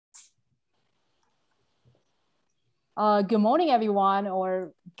Good morning, everyone,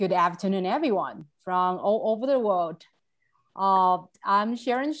 or good afternoon, everyone from all over the world. I'm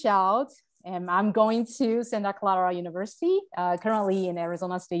Sharon Hsiao, and I'm going to Santa Clara University, currently in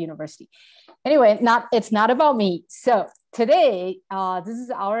Arizona State University. Anyway, it's not about me. So today, this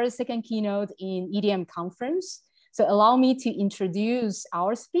is our second keynote in EDM conference. So allow me to introduce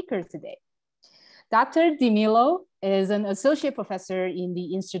our speaker today. Dr. DeMillo is an associate professor in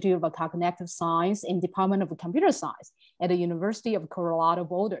the Institute of Cognitive Science and Department of Computer Science at the University of Colorado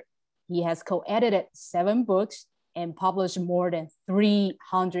Boulder. He has co-edited 7 books and published more than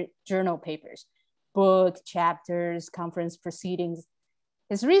 300 journal papers, book chapters, conference proceedings.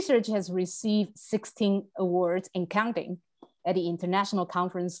 His research has received 16 awards and counting at the international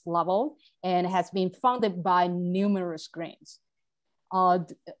conference level and has been funded by numerous grants.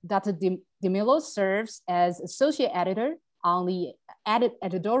 Dr. DeMillo serves as associate editor on the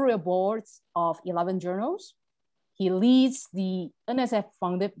editorial boards of 11 journals. He leads the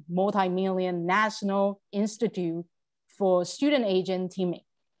NSF-funded multi-million National Institute for Student Agent Teaming.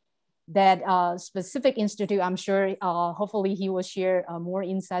 That specific institute, I'm sure, hopefully he will share more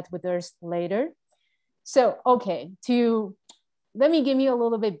insight with us later. So, okay, let me give you a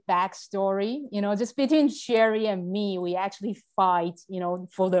little bit backstory. Just between Sherry and me, we actually fight,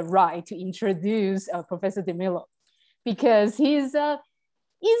 for the right to introduce Professor DeMillo, because he's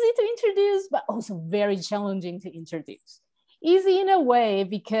easy to introduce, but also very challenging to introduce. Easy in a way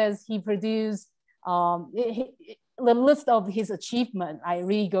because he produced the list of his achievement.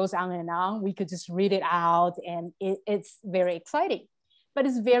 Really goes on and on. We could just read it out, and it's very exciting. But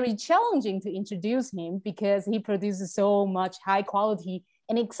it's very challenging to introduce him because he produces so much high quality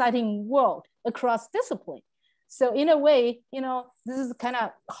and exciting work across discipline. So in a way, this is kind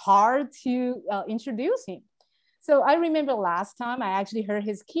of hard to introduce him. So I remember last time I actually heard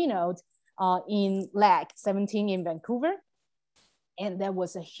his keynote in LAC 17 in Vancouver, and that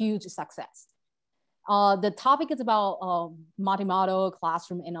was a huge success. The topic is about multimodal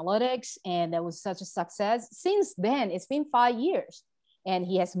classroom analytics, and that was such a success. Since then, it's been 5 years. And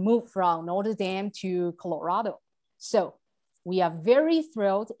he has moved from Notre Dame to Colorado. So we are very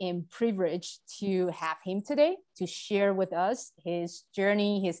thrilled and privileged to have him today to share with us his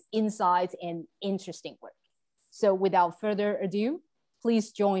journey, his insights, and interesting work. So without further ado,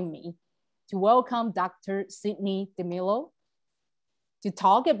 please join me to welcome Dr. Sidney DeMillo to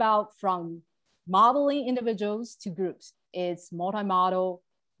talk about from modeling individuals to groups. It's multimodal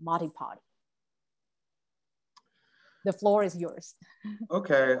multiparty. The floor is yours.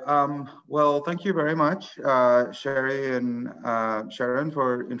 Okay, well, thank you very much, Sherry and Sharon,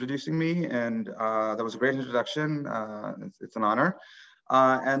 for introducing me. And that was a great introduction. It's an honor.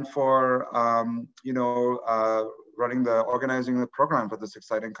 And for, organizing the program for this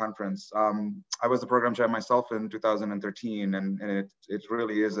exciting conference. I was the program chair myself in 2013, and it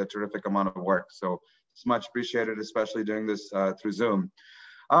really is a terrific amount of work. So it's much appreciated, especially doing this through Zoom.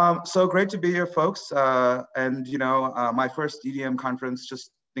 So great to be here, folks. My first EDM conference,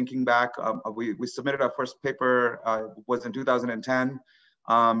 just thinking back, we submitted our first paper, was in 2010.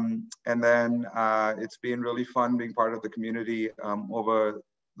 And then it's been really fun being part of the community over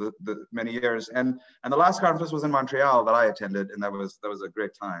the many years. And the last conference was in Montreal that I attended, and that was a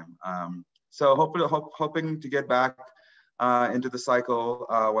great time. So hoping to get back into the cycle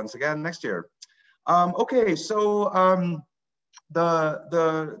once again next year. Okay, so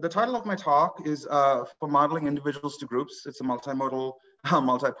the title of my talk is for modeling individuals to groups. It's a multimodal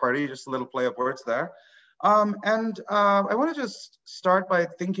multi-party, just a little play of words there. I want to just start by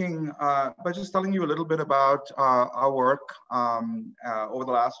just telling you a little bit about our work over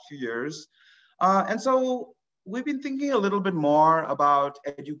the last few years. And so we've been thinking a little bit more about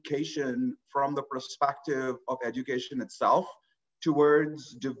education from the perspective of education itself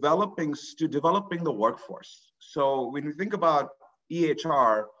towards developing the workforce. So when we think about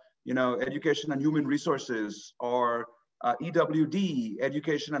EHR, education and human resources, or EWD,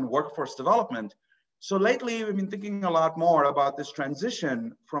 education and workforce development. So lately, we've been thinking a lot more about this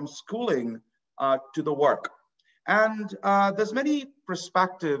transition from schooling to the work. And there's many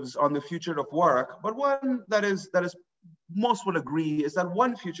perspectives on the future of work, but one that is most would agree is that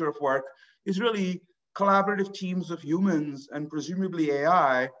one future of work is really collaborative teams of humans and presumably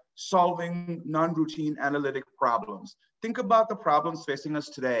AI solving non-routine analytic problems. Think about the problems facing us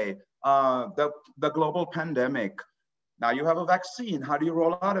today, the global pandemic. Now you have a vaccine. How do you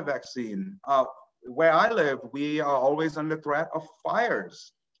roll out a vaccine? Where I live, we are always under threat of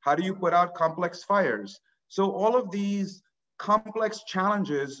fires. How do you put out complex fires? So all of these complex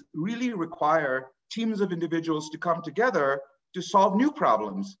challenges really require teams of individuals to come together to solve new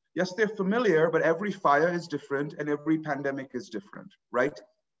problems. Yes, they're familiar, but every fire is different and every pandemic is different, right?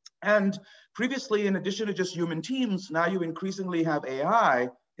 And previously, in addition to just human teams, now you increasingly have AI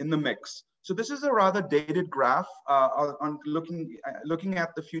in the mix. So this is a rather dated graph on looking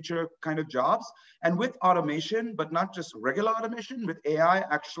at the future kind of jobs. And with automation, but not just regular automation, with AI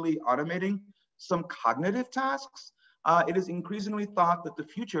actually automating some cognitive tasks, it is increasingly thought that the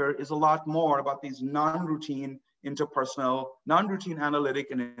future is a lot more about these non-routine non-routine analytic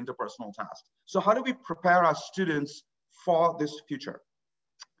and interpersonal tasks. So how do we prepare our students for this future?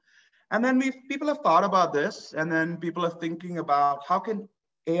 And then people have thought about this, and then people are thinking about how can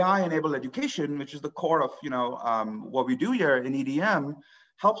AI enable education, which is the core of what we do here in EDM,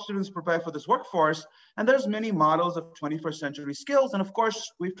 help students prepare for this workforce. And there's many models of 21st century skills. And of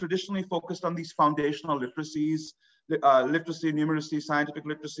course, we've traditionally focused on these foundational literacies, literacy, numeracy, scientific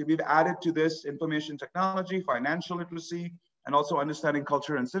literacy. We've added to this information technology, financial literacy, and also understanding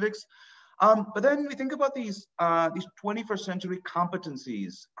culture and civics. But then we think about these 21st century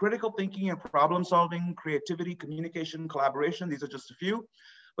competencies: critical thinking and problem solving, creativity, communication, collaboration. These are just a few.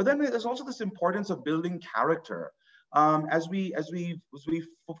 But then there's also this importance of building character. As we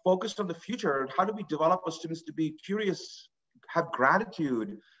focused on the future, how do we develop our students to be curious, have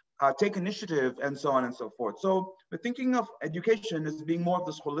gratitude, take initiative, and so on and so forth. So we're thinking of education as being more of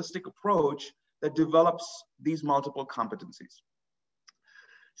this holistic approach that develops these multiple competencies.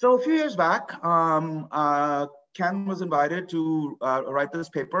 So a few years back, Ken was invited to write this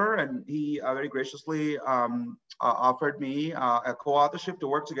paper, and he very graciously offered me a co-authorship to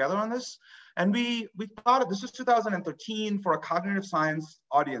work together on this. And we thought, this is 2013 for a cognitive science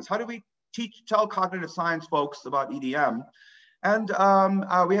audience. How do we tell cognitive science folks about EDM? And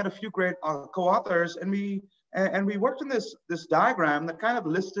we had a few great co-authors, and we worked on this diagram that kind of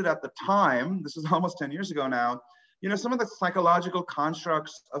listed at the time, this is almost 10 years ago now, some of the psychological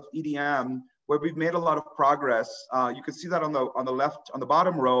constructs of EDM where we've made a lot of progress. You can see that on the left, on the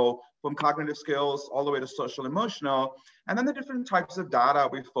bottom row, from cognitive skills all the way to social emotional. And then the different types of data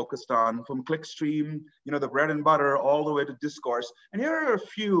we've focused on, from clickstream, the bread and butter, all the way to discourse. And here are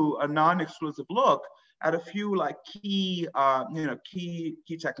a non-exclusive look at a few key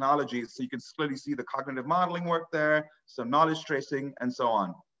technologies. So you can clearly see the cognitive modeling work there, some knowledge tracing, and so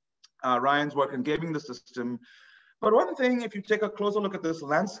on. Ryan's work in gaming the system. But one thing, if you take a closer look at this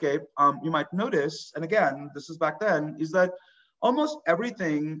landscape, you might notice, and again, this is back then, is that almost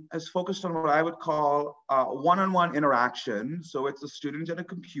everything is focused on what I would call one-on-one interaction. So it's a student and a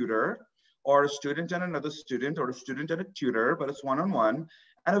computer, or a student and another student, or a student and a tutor, but it's one-on-one,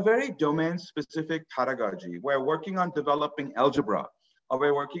 and a very domain-specific pedagogy. We're working on developing algebra, or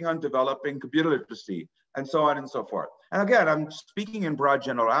we're working on developing computer literacy, and so on and so forth. And again, I'm speaking in broad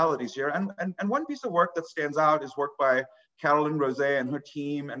generalities here. And one piece of work that stands out is work by Carolyn Rose and her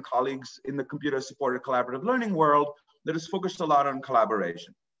team and colleagues in the computer-supported collaborative learning world that is focused a lot on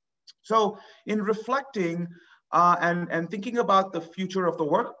collaboration. So in reflecting and thinking about the future of the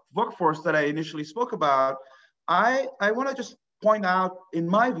workforce that I initially spoke about, I want to just point out, in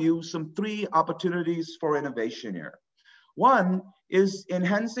my view, some 3 opportunities for innovation here. One is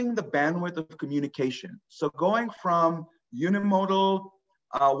enhancing the bandwidth of communication. So going from unimodal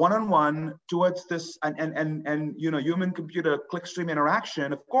one-on-one towards this and human computer clickstream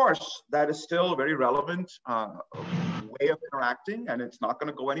interaction. Of course, that is still a very relevant way of interacting, and it's not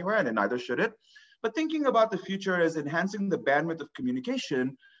going to go anywhere, and neither should it. But thinking about the future as enhancing the bandwidth of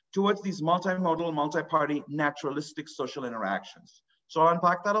communication towards these multimodal, multi-party, naturalistic social interactions. So I'll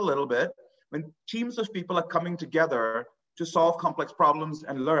unpack that a little bit. When teams of people are coming together to solve complex problems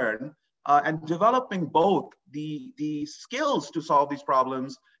and learn, and developing both the skills to solve these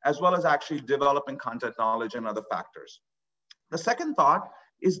problems, as well as actually developing content knowledge and other factors. The second thought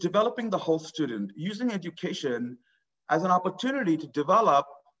is developing the whole student, using education as an opportunity to develop,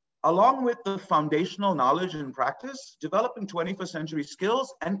 along with the foundational knowledge and practice, developing 21st century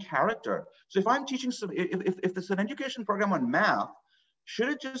skills and character. So if I'm teaching if there's an education program on math, should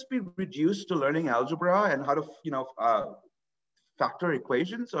it just be reduced to learning algebra and how to, factor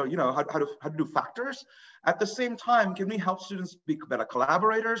equations, or how to do factors? At the same time, can we help students be better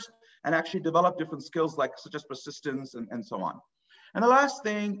collaborators and actually develop different skills such as persistence and so on? And the last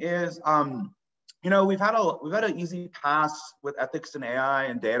thing is, we've had an easy pass with ethics and AI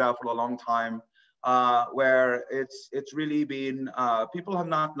and data for a long time, where it's really been people have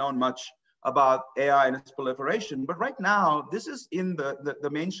not known much about AI and its proliferation. But right now, this is in the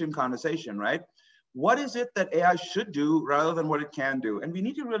mainstream conversation, right? What is it that AI should do rather than what it can do? And we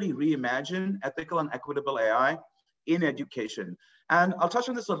need to really reimagine ethical and equitable AI in education. And I'll touch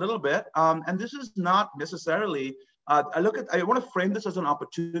on this a little bit. And this is not necessarily I want to frame this as an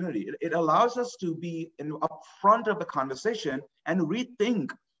opportunity. It allows us to be up front of the conversation and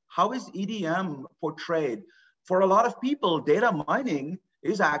rethink how is EDM portrayed. For a lot of people, data mining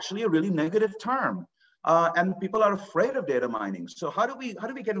is actually a really negative term. And people are afraid of data mining. So how do we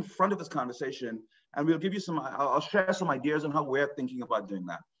get in front of this conversation? And we'll give you I'll share some ideas on how we're thinking about doing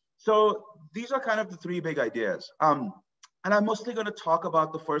that. So these are kind of the three big ideas. And I'm mostly going to talk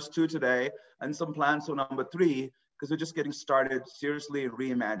about the first two today and some plans for number three, because we're just getting started seriously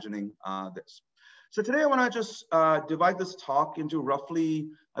reimagining this. So today I want to just divide this talk into roughly,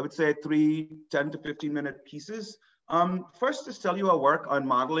 I would say, 3 10 to 15-minute pieces. First, to tell you our work on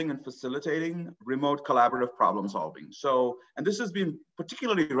modeling and facilitating remote collaborative problem solving. So, and this has been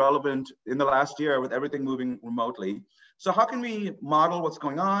particularly relevant in the last year with everything moving remotely. So how can we model what's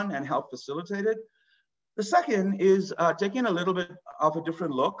going on and help facilitate it? The second is taking a little bit of a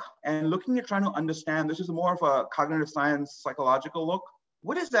different look and looking at trying to understand, this is more of a cognitive science, psychological look.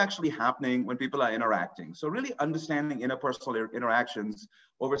 What is actually happening when people are interacting? So really understanding interpersonal interactions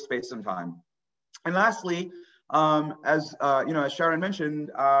over space and time. And lastly, as Sharon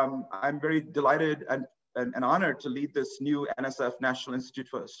mentioned, I'm very delighted and honored to lead this new NSF National Institute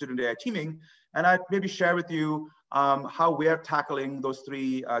for Student AI Teaming. And I'd maybe share with you how we're tackling those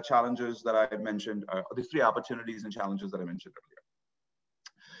three challenges that I mentioned, these three opportunities and challenges that I mentioned earlier.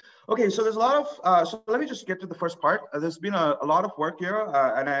 Okay, so there's a lot of, so let me just get to the first part. There's been a lot of work here,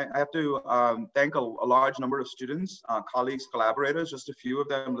 and I have to thank a large number of students, colleagues, collaborators, just a few of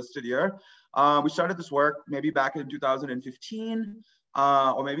them listed here. We started this work maybe back in 2015,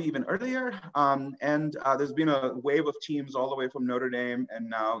 or maybe even earlier. And there's been a wave of teams all the way from Notre Dame and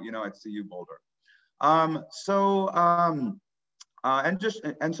now, at CU Boulder. So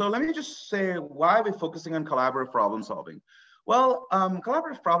let me just say why we're focusing on collaborative problem solving. Well,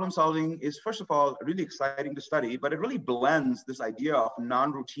 collaborative problem solving is, first of all, really exciting to study, but it really blends this idea of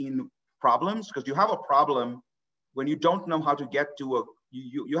non-routine problems, because you have a problem when you don't know how to get to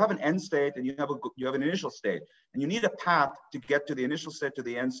you have an end state and you have an initial state, and you need a path to get to the initial state to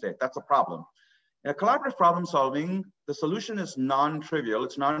the end state. That's a problem. In a collaborative problem solving, the solution is non-trivial,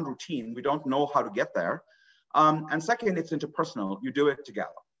 it's non-routine. We don't know how to get there. And second, it's interpersonal. You do it together.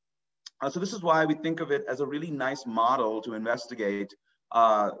 So this is why we think of it as a really nice model to investigate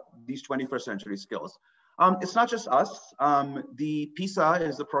these 21st century skills. It's not just us. The PISA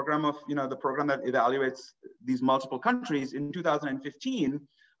is the program of, the program that evaluates these multiple countries. In 2015,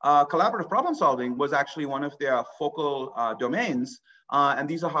 collaborative problem solving was actually one of their focal domains. And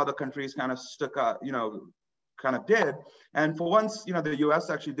these are how the countries kind of did. And for once, the US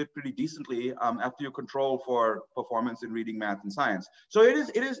actually did pretty decently after you control for performance in reading, math, and science. So it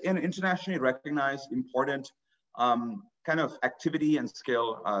is an internationally recognized, important kind of activity and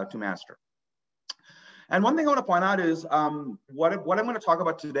skill to master. And one thing I want to point out is what I'm going to talk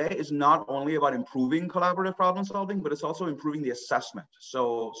about today is not only about improving collaborative problem solving, but it's also improving the assessment.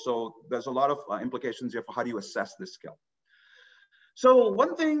 So there's a lot of implications here for how do you assess this skill. So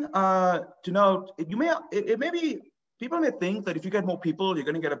one thing to note, people may think that if you get more people, you're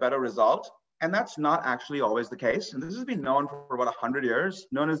going to get a better result. And that's not actually always the case. And this has been known for about 100 years,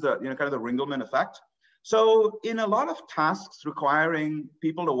 known as the, kind of the Ringelmann effect. So in a lot of tasks requiring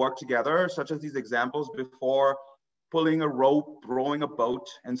people to work together, such as these examples before, pulling a rope, rowing a boat,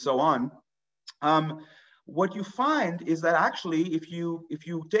 and so on, what you find is that actually, if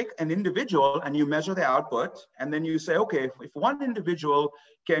you take an individual and you measure the output, and then you say, okay, if one individual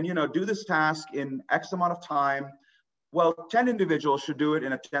can do this task in X amount of time, well, 10 individuals should do it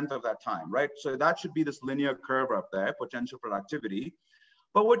in a 10th of that time, right? So that should be this linear curve up there, potential productivity.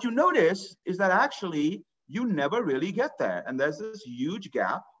 But what you notice is that actually you never really get there. And there's this huge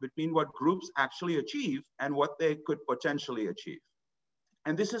gap between what groups actually achieve and what they could potentially achieve.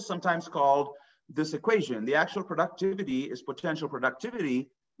 And this is sometimes called this equation. The actual productivity is potential productivity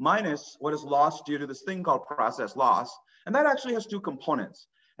minus what is lost due to this thing called process loss. And that actually has two components.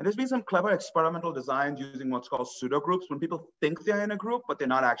 And there's been some clever experimental designs using what's called pseudo groups, when people think they're in a group, but they're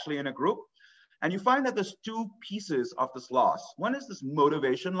not actually in a group. And you find that there's two pieces of this loss. One is this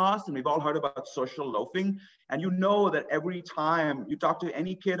motivation loss, and we've all heard about social loafing. And you know that every time you talk to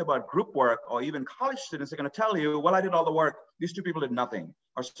any kid about group work, or even college students, they're going to tell you, well, I did all the work, these two people did nothing,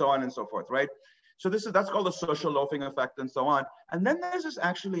 or so on and so forth, right? So that's called the social loafing effect and so on. And then there's this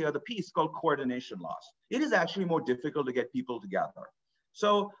actually other piece called coordination loss. It is actually more difficult to get people together.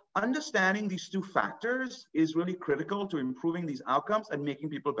 So understanding these two factors is really critical to improving these outcomes and making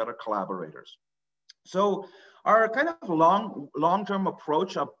people better collaborators. So our kind of long-term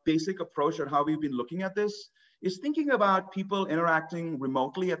approach, our basic approach on how we've been looking at this is thinking about people interacting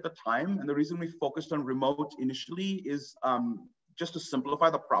remotely at the time. And the reason we focused on remote initially is just to simplify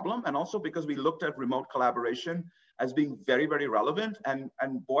the problem, and also because we looked at remote collaboration as being very, very relevant. And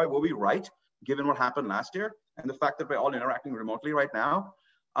boy, were we right, given what happened last year and the fact that we're all interacting remotely right now.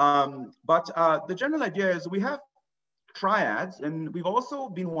 But the general idea is we have triads, and we've also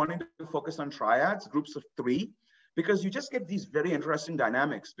been wanting to focus on triads, groups of 3, because you just get these very interesting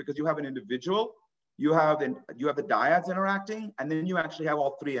dynamics, because you have an individual, you have the dyads interacting, and then you actually have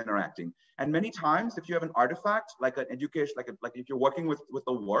all 3 interacting. And many times, if you have an artifact, like an education, like if you're working with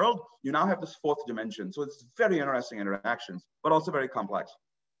the world, you now have this 4th dimension. So it's very interesting interactions, but also very complex.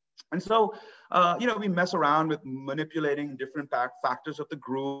 And so, you know, we mess around with manipulating different factors of the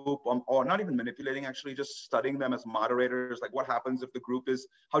group, or not even manipulating, actually just studying them as moderators, like what happens if the group is,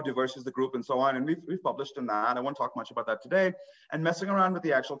 how diverse is the group, and so on. And we've published in that. I won't talk much about that today. And messing around with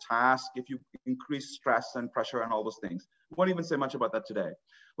the actual task, if you increase stress and pressure and all those things. I won't even say much about that today.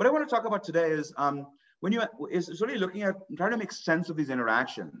 What I want to talk about today is is really looking at trying to make sense of these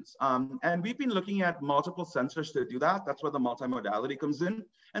interactions. And we've been looking at multiple sensors to do that. That's where the multimodality comes in.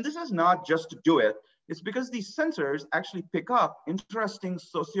 And this is not just to do it. It's because these sensors actually pick up interesting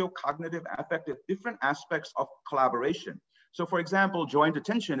socio-cognitive, affective, different aspects of collaboration. So for example, joint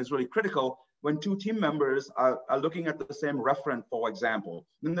attention is really critical when 2 team members are looking at the same referent, for example.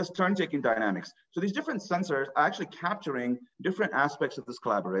 Then there's turn-taking dynamics. So these different sensors are actually capturing different aspects of this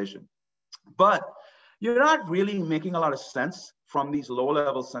collaboration. But you're not really making a lot of sense from these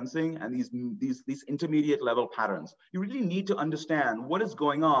low-level sensing and these intermediate level patterns. You really need to understand what is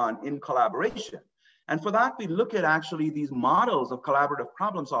going on in collaboration. And for that, we look at actually these models of collaborative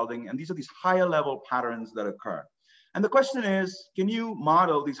problem solving, and these are these higher level patterns that occur. And the question is, can you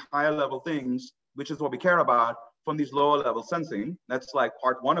model these higher level things, which is what we care about, from these lower level sensing? That's like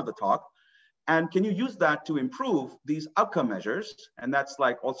part 1 of the talk. And can you use that to improve these outcome measures? And that's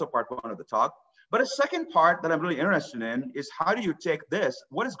like also part 1 of the talk. But a second part that I'm really interested in is how do you take this,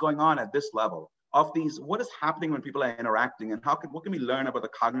 what is going on at this level of these, what is happening when people are interacting, and what can we learn about the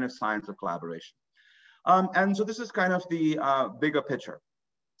cognitive science of collaboration? And so this is kind of the bigger picture.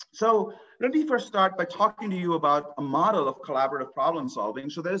 So let me first start by talking to you about a model of collaborative problem solving.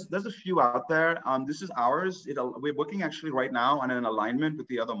 So there's a few out there. This is ours. We're working actually right now on an alignment with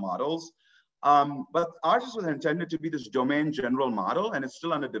the other models. But ours was intended to be this domain general model, and it's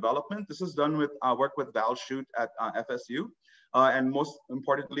still under development. This is done with work with Val Shute at FSU, and most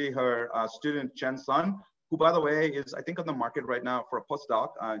importantly, her student Chen Sun, who, by the way, is I think on the market right now for a postdoc.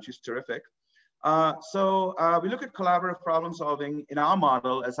 She's terrific. So we look at collaborative problem solving in our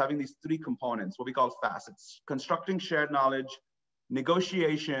model as having these 3 components, what we call facets: constructing shared knowledge,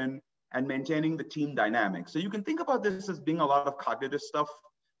 negotiation, and maintaining the team dynamic. So you can think about this as being a lot of cognitive stuff.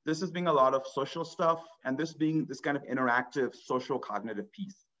 This is being a lot of social stuff, and this being this kind of interactive social cognitive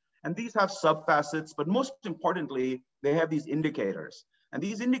piece. And these have sub-facets, but most importantly, they have these indicators. And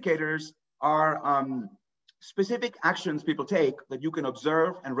these indicators are specific actions people take that you can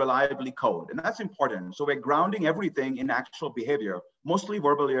observe and reliably code. And that's important. So we're grounding everything in actual behavior, mostly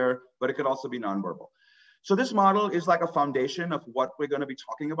verbal here, but it could also be nonverbal. So this model is like a foundation of what we're going to be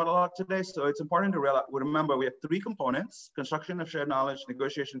talking about a lot today. So it's important to remember we have 3 components: construction of shared knowledge,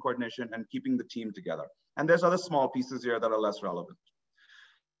 negotiation, coordination, and keeping the team together. And there's other small pieces here that are less relevant.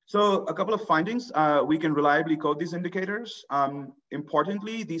 So a couple of findings: we can reliably code these indicators.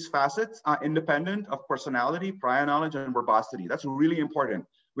 Importantly, these facets are independent of personality, prior knowledge, and verbosity. That's really important.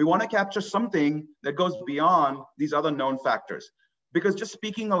 We want to capture something that goes beyond these other known factors, because just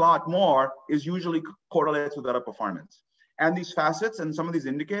speaking a lot more is usually correlates with better performance. And these facets and some of these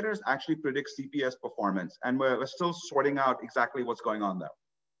indicators actually predict CPS performance. And we're still sorting out exactly what's going on there.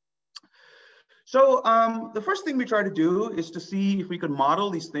 So the first thing we try to do is to see if we can model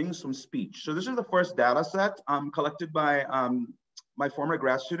these things from speech. So this is the first data set collected by my former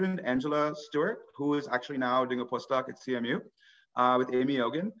grad student, Angela Stewart, who is actually now doing a postdoc at CMU with Amy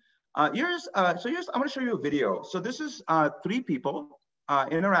Ogan. I'm going to show you a video. So this is 3 people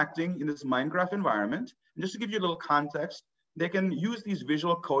interacting in this Minecraft environment. And just to give you a little context, they can use these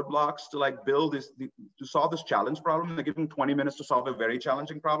visual code blocks to like build this, to solve this challenge problem. They're given 20 minutes to solve a very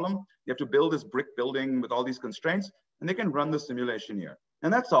challenging problem. You have to build this brick building with all these constraints, and they can run the simulation here.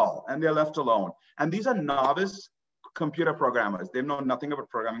 And that's all, and they're left alone. And these are novice computer programmers. They've known nothing about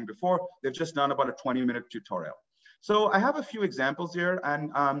programming before. They've just done about a 20-minute tutorial. So I have a few examples here,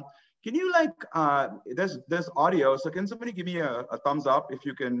 and can you there's audio, so can somebody give me a thumbs up if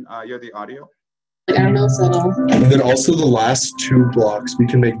you can hear the audio? I don't know, so. And then also the last 2 blocks, we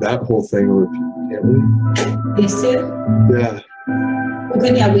can make that whole thing repeat, can't we? These 2? Yeah.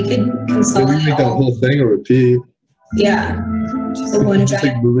 Okay, yeah, we could Maybe consolidate make that all. whole thing a repeat. Yeah. So one Just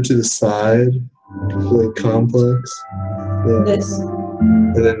like move it to the side, like complex. Yeah. this,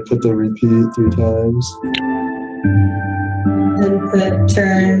 And then put the repeat 3 times. and put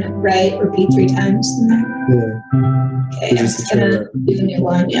turn right, repeat 3 times. Yeah. Okay, I'm just gonna do the new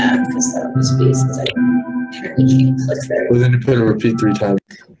one, yeah, because that was be since I apparently can't click there. Well, then you put a repeat 3 times.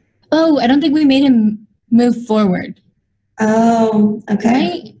 Oh, I don't think we made him move forward. Oh, okay.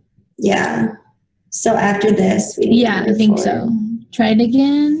 Right? Yeah. So after this, we need to Yeah, I move think forward. so. Try it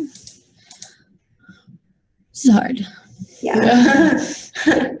again. This is hard. Yeah.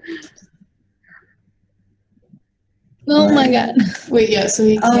 Oh my God. Wait, yeah, so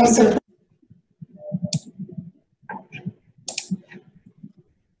he Oh, so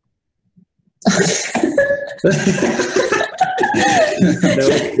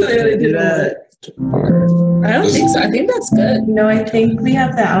clearly didn't work. I don't think so. I think that's good. no, I think we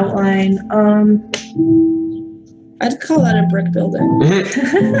have the outline. I'd call that a brick building.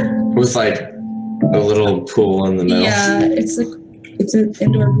 With like a little pool in the middle. Yeah, it's an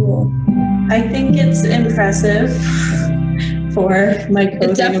indoor pool. I think it's impressive for my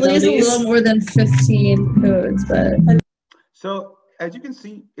coding It definitely is a abilities. little more than 15 codes, but So as you can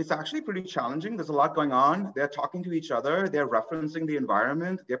see, it's actually pretty challenging. There's a lot going on. They're talking to each other. They're referencing the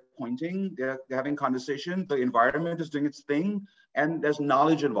environment. They're pointing. They're having conversation. The environment is doing its thing, and there's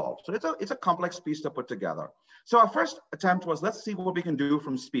knowledge involved. So it's a complex piece to put together. So our first attempt was, let's see what we can do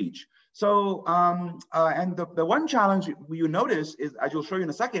from speech. So and the one challenge you notice is, as you'll show you in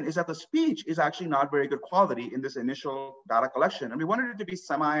a second, is that the speech is actually not very good quality in this initial data collection, and we wanted it to be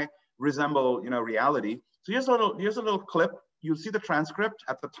semi-resemble, reality. So here's a little clip. You'll see the transcript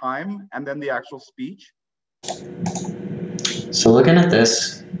at the time and then the actual speech. So looking at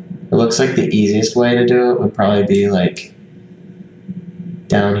this, it looks like the easiest way to do it would probably be like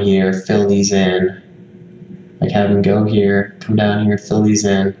down here, fill these in. Like have them go here, come down here, fill these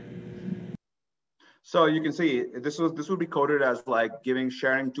in. So you can see this would be coded as like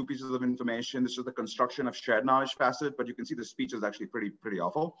sharing 2 pieces of information. This is the construction of shared knowledge facet, but you can see the speech is actually pretty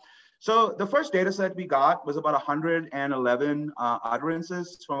awful. So the first data set we got was about 111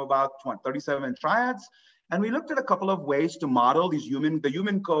 utterances from about 37 triads. And we looked at a couple of ways to model the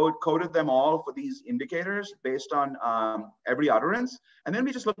human code, coded them all for these indicators based on every utterance. And then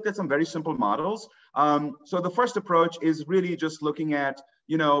we just looked at some very simple models. So the first approach is really just looking at,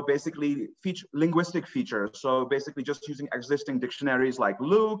 basically linguistic features. So basically just using existing dictionaries like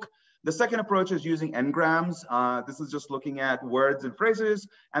Luke. The second approach is using n-grams. This is just looking at words and phrases,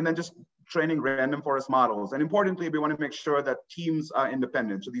 and then just training random forest models. And importantly, we want to make sure that teams are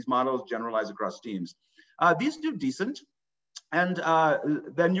independent. So these models generalize across teams. These do decent. And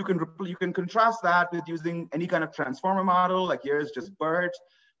then you can contrast that with using any kind of transformer model, like here is just BERT,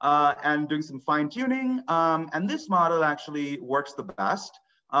 and doing some fine tuning. And this model actually works the best.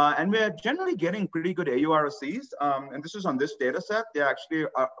 And we're generally getting pretty good AUROCs. And this is on this data set. They actually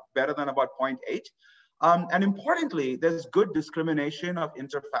are better than about 0.8. And importantly, there's good discrimination of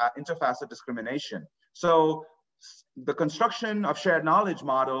interfacet discrimination. So the construction of shared knowledge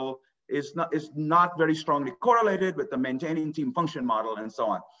model is not very strongly correlated with the maintaining team function model and so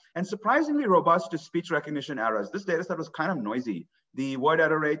on. And surprisingly robust to speech recognition errors. This data set was kind of noisy. The word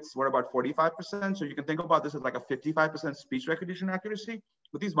error rates were about 45%. So you can think about this as like a 55% speech recognition accuracy,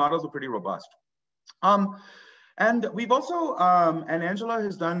 but these models are pretty robust. And we've also, and Angela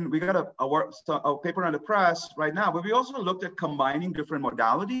has done, we got a paper on the press right now, but we also looked at combining different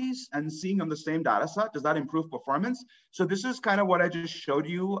modalities and seeing on the same data set, does that improve performance? So this is kind of what I just showed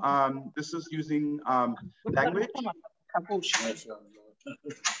you. This is using language.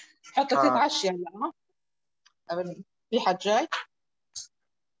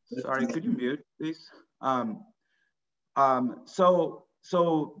 Sorry, could you mute, please?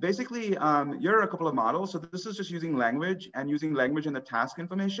 So basically, here are a couple of models. So this is just using language and using language in the task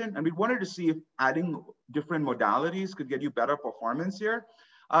information. And we wanted to see if adding different modalities could get you better performance here.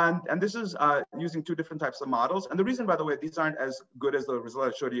 And this is using 2 different types of models. And the reason, by the way, these aren't as good as the result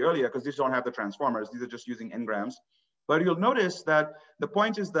I showed you earlier, because these don't have the transformers. These are just using n-grams. But you'll notice that the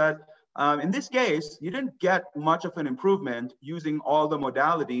point is that in this case, you didn't get much of an improvement using all the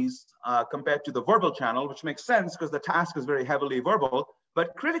modalities compared to the verbal channel, which makes sense because the task is very heavily verbal.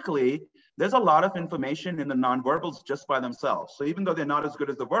 But critically, there's a lot of information in the nonverbals just by themselves. So even though they're not as good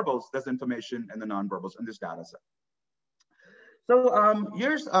as the verbals, there's information in the nonverbals in this data set. So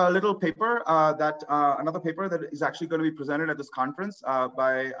here's a little paper another paper that is actually going to be presented at this conference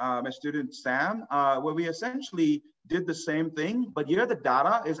by my student Sam, where we essentially did the same thing, but here the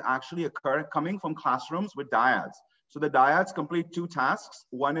data is actually coming from classrooms with dyads. So the dyads complete 2 tasks.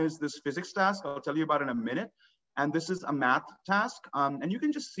 One is this physics task, I'll tell you about in a minute. And this is a math task. And you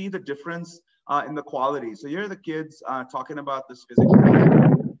can just see the difference in the quality. So here are the kids talking about this physics task.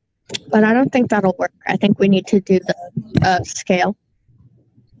 But I don't think that'll work. I think we need to do the scale.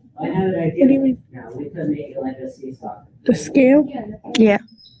 I have an idea. What do you mean? No, we could make it like a seesaw. The scale? Yeah.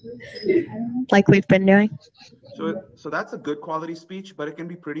 Like we've been doing. So that's a good quality speech, but it can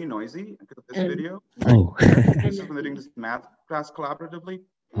be pretty noisy. Look at this video. Oh. This is when they're doing this math class collaboratively.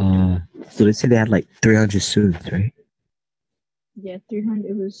 So they said they had like 300 students, right? Yeah, 300.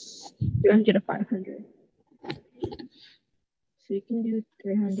 It was 300 to 500. So you can do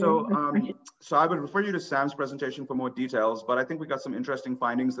 300. So I would refer you to Sam's presentation for more details, but I think we got some interesting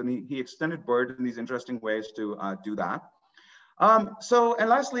findings, and he extended BERT in these interesting ways to do that. And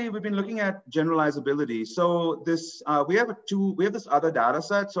lastly, we've been looking at generalizability. So this we have this other data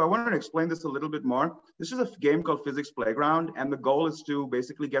set. So I wanted to explain this a little bit more. This is a game called Physics Playground, and the goal is to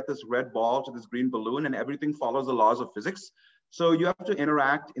basically get this red ball to this green balloon, and everything follows the laws of physics. So you have to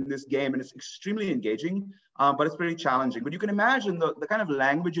interact in this game, and it's extremely engaging, but it's pretty challenging. But you can imagine the kind of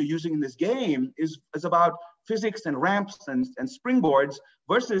language you're using in this game is about physics and ramps and springboards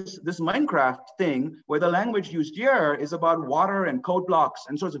versus this Minecraft thing where the language used here is about water and code blocks.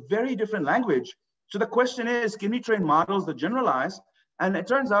 And so it's a very different language. So the question is, can we train models that generalize? And it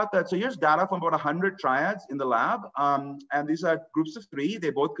turns out that, so here's data from about 100 triads in the lab. And these are groups of 3. They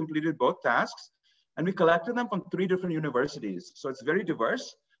both completed both tasks. And we collected them from 3 different universities. So it's very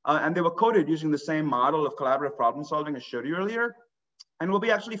diverse. And they were coded using the same model of collaborative problem solving I showed you earlier. And what we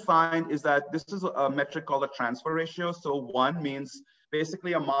actually find is that this is a metric called a transfer ratio. So 1 means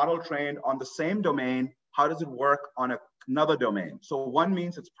basically a model trained on the same domain. How does it work on another domain? So 1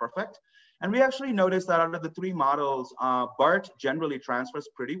 means it's perfect. And we actually noticed that out of the 3 models, BERT generally transfers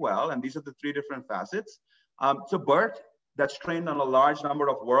pretty well. And these are the 3 different facets. So BERT, that's trained on a large number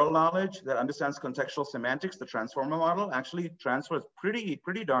of world knowledge that understands contextual semantics, the transformer model, actually transfers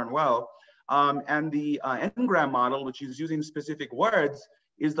pretty darn well. And the Ngram model, which is using specific words,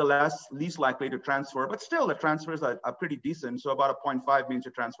 is the least likely to transfer, but still the transfers are pretty decent. So about a 0.5 means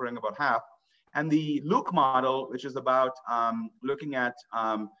you're transferring about half. And the Luke model, which is about looking at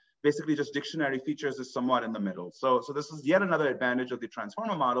basically just dictionary features, is somewhat in the middle. So this is yet another advantage of the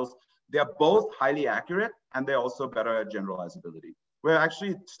transformer models. They're both highly accurate, and they're also better at generalizability. We're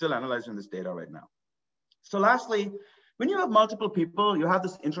actually still analyzing this data right now. So lastly, when you have multiple people, you have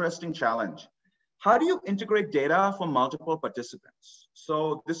this interesting challenge. How do you integrate data from multiple participants?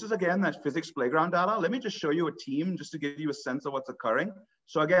 So this is, again, that physics playground data. Let me just show you a team just to give you a sense of what's occurring.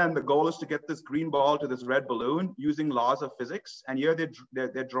 So again, the goal is to get this green ball to this red balloon using laws of physics. And here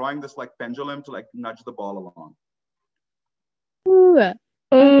they're drawing this like pendulum to like nudge the ball along. Ooh.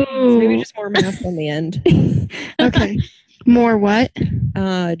 So maybe just more math on the end. Okay. More what?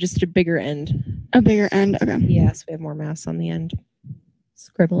 Just a bigger end. A bigger end. Okay. Yeah, so we have more mass on the end.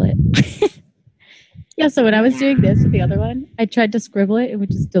 Scribble it. Yeah, so when I was doing this with the other one, I tried to scribble it, it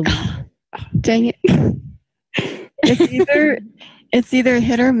would just delete. Dang it. It's either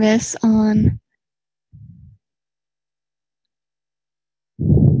hit or miss on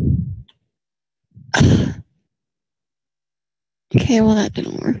okay, well that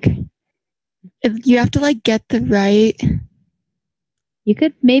didn't work. If you have to like get the right. You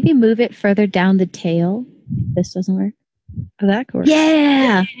could maybe move it further down the tail. This doesn't work. Oh, that course.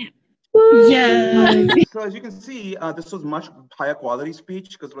 Yeah. Yeah. So as you can see, this was much higher quality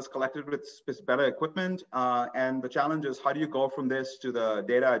speech because it was collected with better equipment. And the challenge is, how do you go from this to the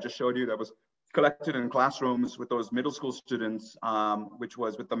data I just showed you that was collected in classrooms with those middle school students, which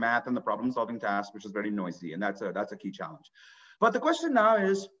was with the math and the problem solving task, which is very noisy. And that's a key challenge. But the question now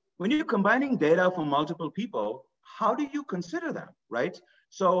is, when you're combining data from multiple people, how do you consider them, right?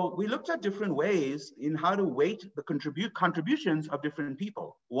 So we looked at different ways in how to weight the contributions of different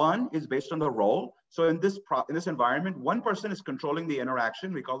people. One is based on the role. So in this environment, one person is controlling the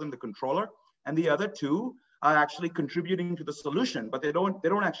interaction. We call them the controller, and the other 2 are actually contributing to the solution, but they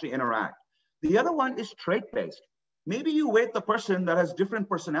don't actually interact. The other one is trait-based. Maybe you weight the person that has different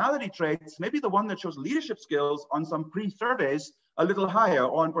personality traits, maybe the one that shows leadership skills on some pre-surveys a little higher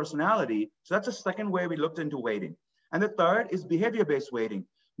on personality. So that's a second way we looked into weighting. And the third is behavior-based weighting.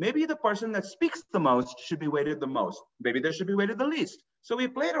 Maybe the person that speaks the most should be weighted the most. Maybe they should be weighted the least. So we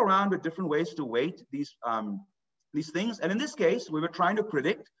played around with different ways to weight these things. And in this case, we were trying to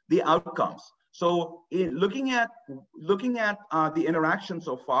predict the outcomes. So in looking at the interaction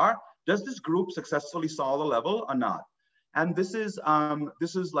so far, does this group successfully solve the level or not? And this is in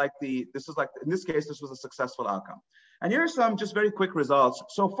this case, this was a successful outcome. And here are some just very quick results.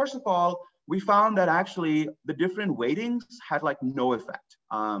 So first of all, we found that actually the different weightings had like no effect.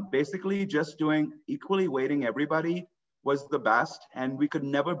 Basically just doing equally weighting everybody was the best, and we could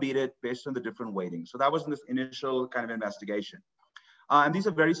never beat it based on the different weightings. So that was in this initial kind of investigation. And these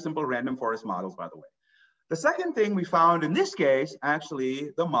are very simple random forest models, by the way. The second thing we found in this case,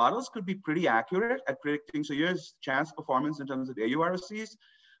 actually, the models could be pretty accurate at predicting. So here's chance performance in terms of AURCs.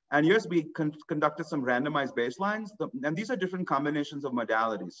 And here's we conducted some randomized baselines. And these are different combinations of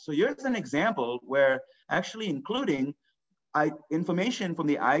modalities. So here's an example where actually including information from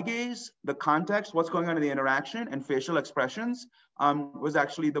the eye gaze, the context, what's going on in the interaction, and facial expressions was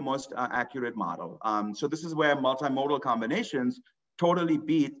actually the most accurate model. So this is where multimodal combinations totally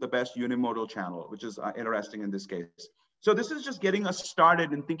beat the best unimodal channel, which is interesting in this case. So this is just getting us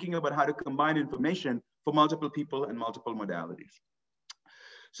started in thinking about how to combine information for multiple people and multiple modalities.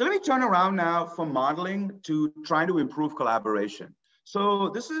 So let me turn around now from modeling to trying to improve collaboration. So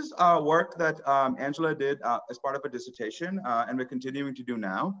this is work that Angela did as part of a dissertation, and we're continuing to do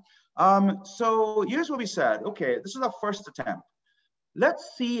now. So here's what we said. Okay, this is our first attempt. Let's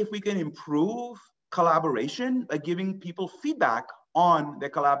see if we can improve collaboration by giving people feedback on their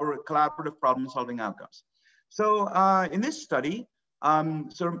collaborative problem-solving outcomes. So in this study,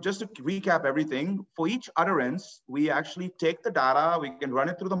 so just to recap everything, for each utterance, we actually take the data, we can run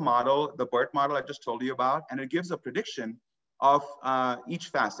it through the model, the BERT model I just told you about, and it gives a prediction of each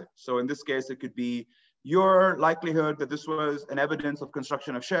facet. So in this case, it could be your likelihood that this was an evidence of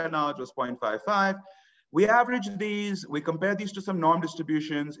construction of shared knowledge was 0.55. We average these, we compare these to some norm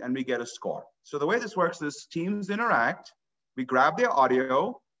distributions, and we get a score. So the way this works is teams interact, we grab their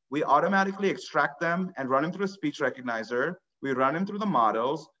audio, we automatically extract them and run them through a speech recognizer. We run them through the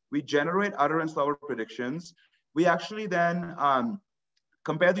models. We generate utterance level predictions. We actually then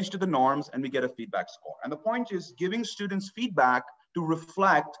compare these to the norms, and we get a feedback score. And the point is giving students feedback to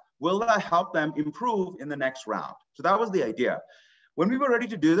reflect, will that help them improve in the next round? So that was the idea. When we were ready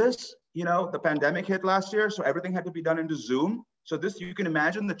to do this, you know, the pandemic hit last year, so everything had to be done into Zoom. So this, you can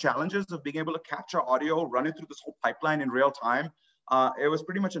imagine the challenges of being able to capture audio, run it through this whole pipeline in real time. It was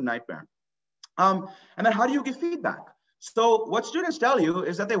pretty much a nightmare. And then how do you give feedback? So what students tell you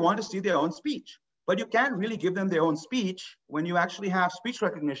is that they want to see their own speech, but you can't really give them their own speech when you actually have speech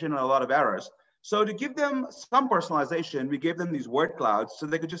recognition and a lot of errors. So to give them some personalization, we gave them these word clouds so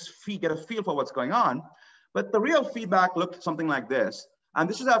they could just get a feel for what's going on. But the real feedback looked something like this. And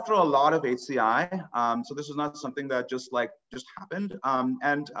this is after a lot of HCI. So this is not something that just happened.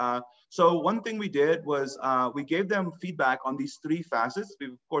 So one thing we did was we gave them feedback on these three facets. We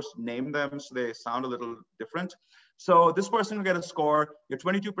of course named them so they sound a little different. So this person will get a score, you're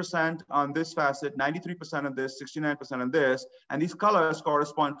 22% on this facet, 93% on this, 69% on this, and these colors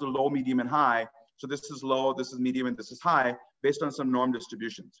correspond to low, medium, and high. So this is low, this is medium, and this is high, based on some norm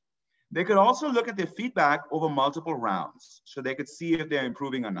distributions. They could also look at their feedback over multiple rounds, so they could see if they're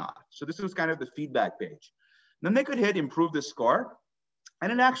improving or not. So this was kind of the feedback page. Then they could hit improve the score,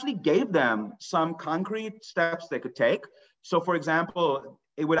 and it actually gave them some concrete steps they could take. So for example,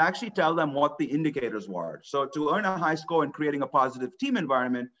 it would actually tell them what the indicators were. So to earn a high score in creating a positive team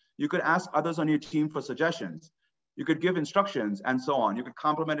environment, you could ask others on your team for suggestions. You could give instructions and so on. You could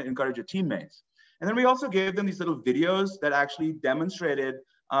compliment and encourage your teammates. And then we also gave them these little videos that actually demonstrated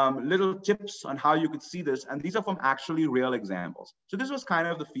little tips on how you could see this. And these are from actually real examples. So this was kind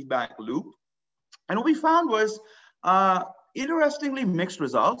of the feedback loop. And what we found was interestingly mixed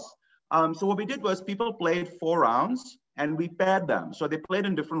results. So what we did was people played 4 rounds and we paired them. So they played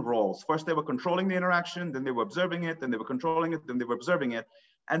in different roles. First, they were controlling the interaction, then they were observing it, then they were controlling it, then they were observing it.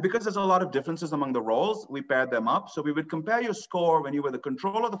 And because there's a lot of differences among the roles, we paired them up. So we would compare your score when you were the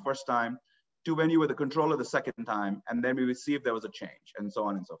controller the first time to when you were the controller the second time. And then we would see if there was a change and so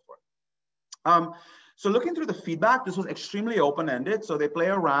on and so forth. So looking through the feedback, this was extremely open-ended. So they play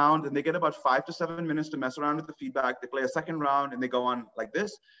a round and they get about 5 to 7 minutes to mess around with the feedback. They play a second round and they go on like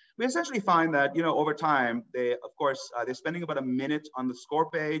this. We essentially find that, you know, over time, they, of course, they're spending about a minute on the score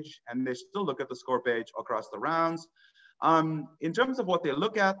page and they still look at the score page across the rounds. In terms of what they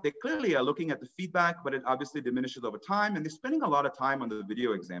look at, they clearly are looking at the feedback, but it obviously diminishes over time. And they're spending a lot of time on the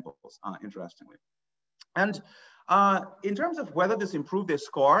video examples, interestingly. And in terms of whether this improved their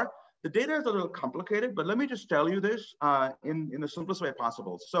score, the data is a little complicated, but let me just tell you this in the simplest way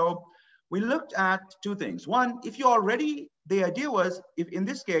possible. So we looked at 2 things. One, if you already, the idea was, if in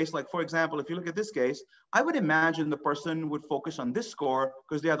this case, like for example, if you look at this case, I would imagine the person would focus on this score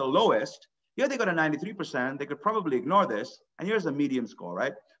because they are the lowest. Here they got a 93%, they could probably ignore this, and here's a medium score,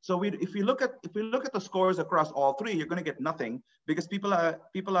 right? So if we look at the scores across all 3, you're gonna get nothing because people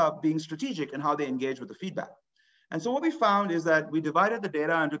are being strategic in how they engage with the feedback. And so what we found is that we divided the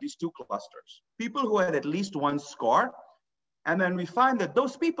data into these two clusters, people who had at least one score, and then we find that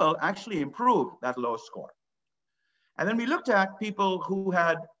those people actually improved that low score. And then we looked at people who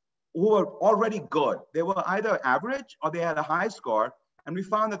were already good. They were either average or they had a high score. And we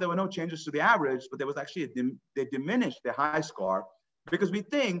found that there were no changes to the average, but there was actually, they diminished their high score because we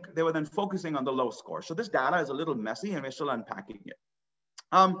think they were then focusing on the low score. So this data is a little messy and we're still unpacking it.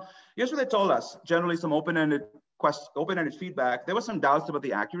 Here's what they told us, generally some open-ended feedback. There were some doubts about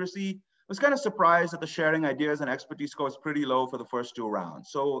the accuracy. I was kind of surprised that the sharing ideas and expertise score was pretty low for the first two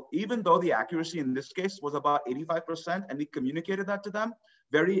rounds. So even though the accuracy in this case was about 85%, and we communicated that to them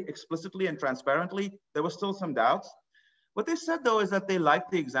very explicitly and transparently, there were still some doubts. What they said though is that they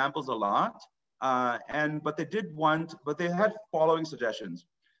liked the examples a lot, but they had following suggestions.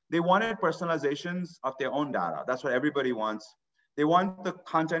 They wanted personalizations of their own data. That's what everybody wants. They want the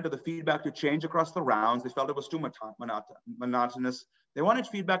content of the feedback to change across the rounds. They felt it was too monotonous. They wanted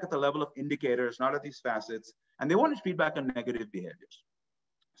feedback at the level of indicators, not at these facets. And they wanted feedback on negative behaviors.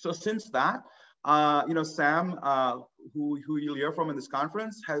 So since that, Sam, who you'll hear from in this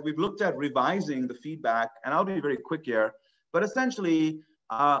conference, we've looked at revising the feedback, and I'll be very quick here. But essentially,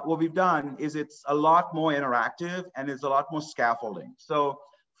 what we've done is it's a lot more interactive and it's a lot more scaffolding. So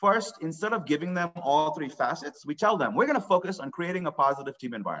first, instead of giving them all three facets, we tell them, we're going to focus on creating a positive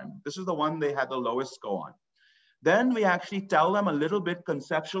team environment. This is the one they had the lowest score on. Then we actually tell them a little bit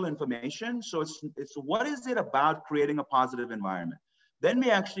conceptual information. So it's what is it about creating a positive environment? Then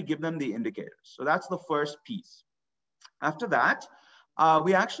we actually give them the indicators. So that's the first piece. After that,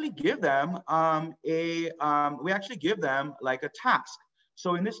 we actually give them like a task.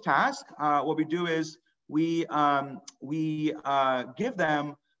 So in this task, what we do is we give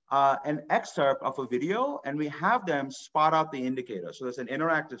them an excerpt of a video, and we have them spot out the indicator. So there's an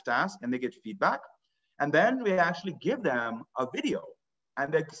interactive task, and they get feedback. And then we actually give them a video,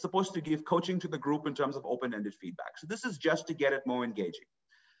 and they're supposed to give coaching to the group in terms of open-ended feedback. So this is just to get it more engaging.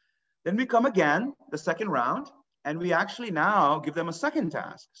 Then we come again, the second round, and we actually now give them a second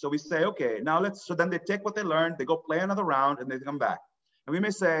task. So we say, okay, now so then they take what they learned, they go play another round, and they come back. And we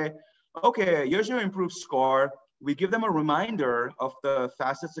may say, okay, here's your improved score. We give them a reminder of the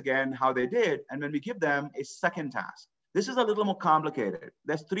facets again, how they did, and then we give them a second task. This is a little more complicated.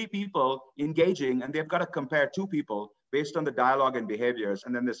 There's three people engaging, and they've got to compare two people based on the dialogue and behaviors,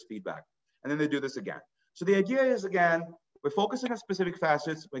 and then there's feedback. And then they do this again. So the idea is, again, we're focusing on specific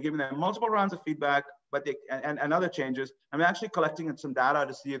facets. We're giving them multiple rounds of feedback, but and other changes. And we're actually collecting some data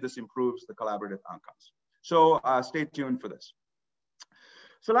to see if this improves the collaborative outcomes. So stay tuned for this.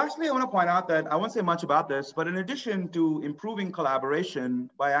 So lastly, I want to point out that I won't say much about this, but in addition to improving collaboration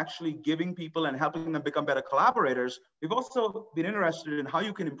by actually giving people and helping them become better collaborators, we've also been interested in how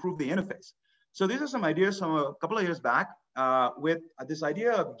you can improve the interface. So these are some ideas from a couple of years back with this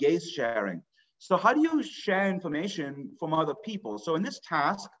idea of gaze sharing. So how do you share information from other people? So in this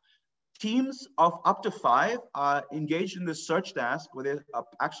task, teams of up to 5 are engaged in this search task where they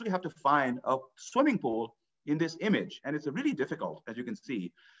actually have to find a swimming pool in this image. And it's really difficult, as you can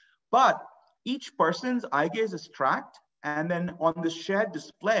see. But each person's eye gaze is tracked. And then on the shared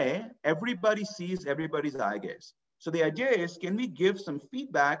display, everybody sees everybody's eye gaze. So the idea is, can we give some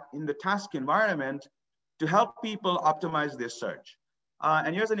feedback in the task environment to help people optimize their search?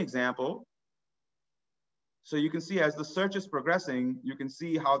 And here's an example. So you can see as the search is progressing, you can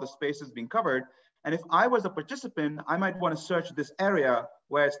see how the space is being covered. And if I was a participant, I might want to search this area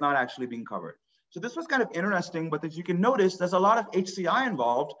where it's not actually being covered. So this was kind of interesting, but as you can notice, there's a lot of HCI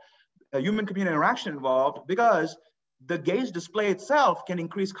involved, human-computer interaction involved, because the gaze display itself can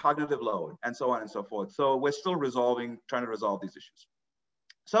increase cognitive load and so on and so forth. So we're still trying to resolve these issues.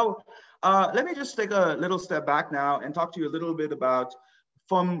 So let me just take a little step back now and talk to you a little bit about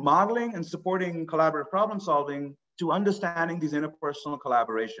from modeling and supporting collaborative problem solving to understanding these interpersonal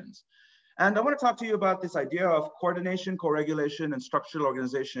collaborations. And I want to talk to you about this idea of coordination, co-regulation, and structural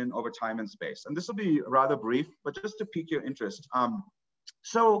organization over time and space. And this will be rather brief, but just to pique your interest.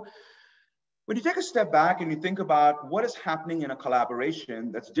 So when you take a step back and you think about what is happening in a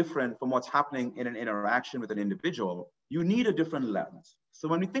collaboration that's different from what's happening in an interaction with an individual, you need a different lens. So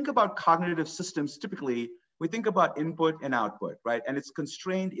when we think about cognitive systems, typically, we think about input and output, right? And it's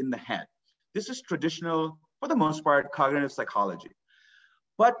constrained in the head. This is traditional, for the most part, cognitive psychology.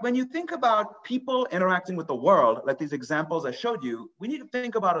 But when you think about people interacting with the world, like these examples I showed you, we need to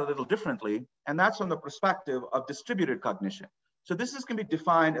think about it a little differently. And that's from the perspective of distributed cognition. So this can be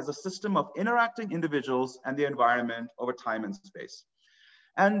defined as a system of interacting individuals and the environment over time and space.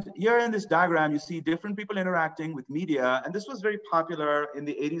 And here in this diagram, you see different people interacting with media. And this was very popular in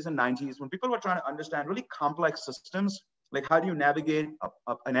the 80s and 90s when people were trying to understand really complex systems, like how do you navigate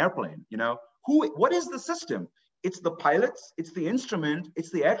an airplane, you know? What is the system? It's the pilots, it's the instrument,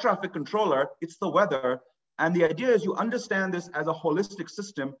 it's the air traffic controller, it's the weather. And the idea is you understand this as a holistic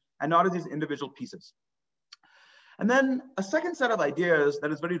system and not as these individual pieces. And then a second set of ideas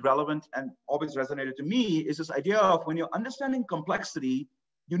that is very relevant and always resonated to me is this idea of when you're understanding complexity,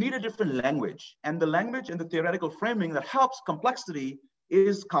 you need a different language. And the language and the theoretical framing that helps complexity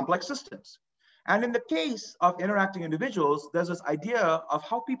is complex systems. And in the case of interacting individuals, there's this idea of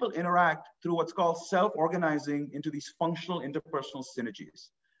how people interact through what's called self-organizing into these functional interpersonal synergies.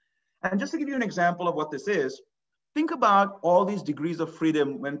 And just to give you an example of what this is, think about all these degrees of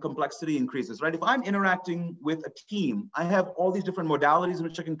freedom when complexity increases, right? If I'm interacting with a team, I have all these different modalities in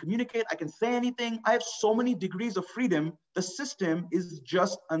which I can communicate, I can say anything, I have so many degrees of freedom, the system is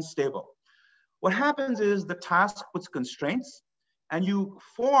just unstable. What happens is the task puts constraints, and you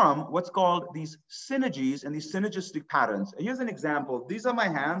form what's called these synergies and these synergistic patterns. And here's an example. These are my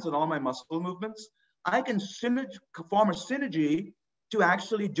hands and all my muscle movements. I can form a synergy to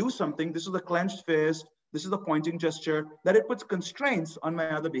actually do something. This is a clenched fist. This is a pointing gesture, that it puts constraints on my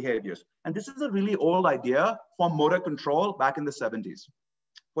other behaviors. And this is a really old idea for motor control back in the 70s.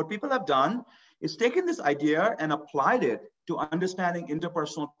 What people have done is taken this idea and applied it to understanding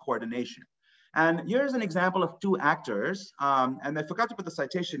interpersonal coordination. And here's an example of two actors. And I forgot to put the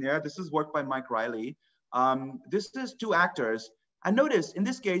citation here. This is work by Mike Riley. This is two actors. And notice in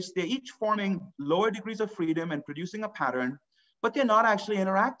this case, they're each forming lower degrees of freedom and producing a pattern, but they're not actually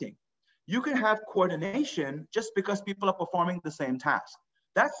interacting. You can have coordination just because people are performing the same task.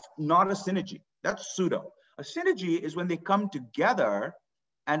 That's not a synergy, that's pseudo. A synergy is when they come together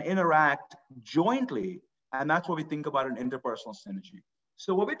and interact jointly. And that's what we think about an interpersonal synergy.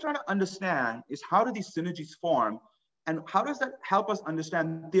 So what we're trying to understand is how do these synergies form, and how does that help us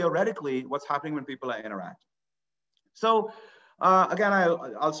understand theoretically what's happening when people are interacting? So again,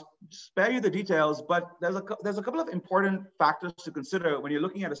 I'll spare you the details, but there's a couple of important factors to consider when you're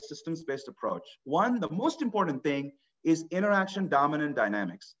looking at a systems-based approach. One, the most important thing is interaction dominant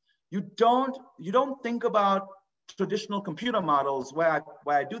dynamics. You don't think about traditional computer models where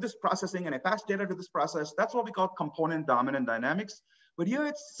I do this processing and I pass data to this process. That's what we call component dominant dynamics. But here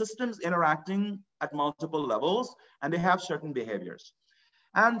it's systems interacting at multiple levels, and they have certain behaviors.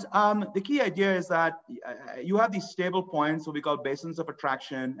 And the key idea is that you have these stable points, what we call basins of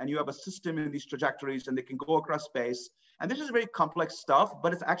attraction, and you have a system in these trajectories, and they can go across space. And this is very complex stuff,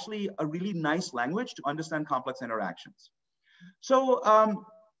 but it's actually a really nice language to understand complex interactions. So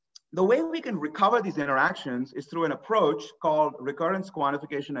the way we can recover these interactions is through an approach called recurrence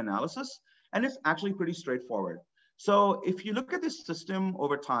quantification analysis, and it's actually pretty straightforward. So if you look at this system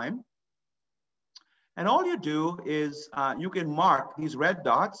over time, and all you do is you can mark these red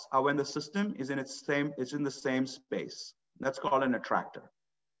dots are when the system is in the same space. That's called an attractor.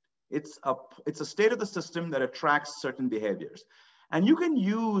 It's a state of the system that attracts certain behaviors. And you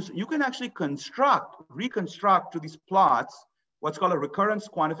can actually reconstruct to these plots, what's called a recurrence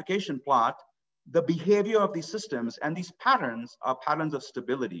quantification plot, the behavior of these systems, and these patterns are patterns of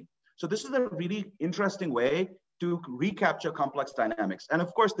stability. So this is a really interesting way to recapture complex dynamics. And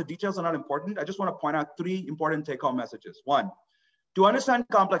of course, the details are not important. I just want to point out three important take-home messages. One, to understand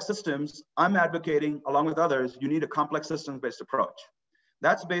complex systems, I'm advocating, along with others, you need a complex systems-based approach.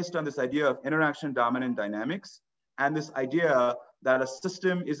 That's based on this idea of interaction dominant dynamics and this idea that a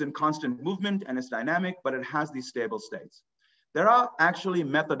system is in constant movement and it's dynamic, but it has these stable states. There are actually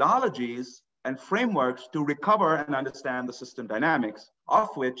methodologies and frameworks to recover and understand the system dynamics,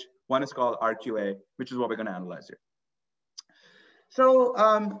 of which one is called RQA, which is what we're going to analyze here. So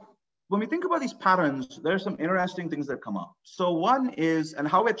when we think about these patterns, there's some interesting things that come up. So one is, and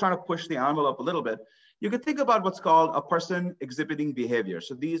how we're trying to push the envelope a little bit, you can think about what's called a person exhibiting behavior.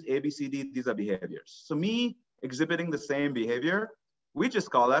 So these A, B, C, D, these are behaviors. So me exhibiting the same behavior, we just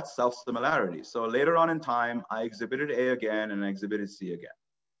call that self-similarity. So later on in time, I exhibited A again and I exhibited C again.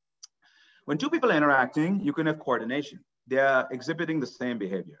 When two people are interacting, you can have coordination. They're exhibiting the same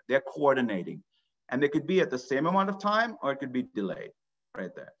behavior. They're coordinating. And they could be at the same amount of time or it could be delayed right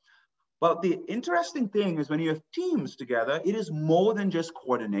there. But the interesting thing is when you have teams together, it is more than just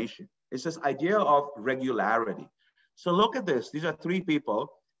coordination. It's this idea of regularity. So look at this. These are three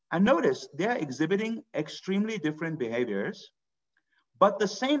people. And notice they're exhibiting extremely different behaviors, but the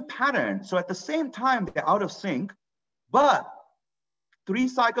same pattern. So at the same time, they're out of sync, but 3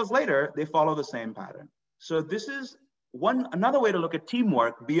 cycles later, they follow the same pattern. So this is another way to look at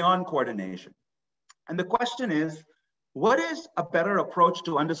teamwork beyond coordination. And the question is, what is a better approach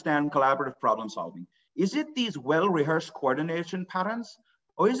to understand collaborative problem solving? Is it these well-rehearsed coordination patterns,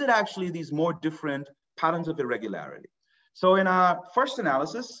 or is it actually these more different patterns of irregularity? So in our first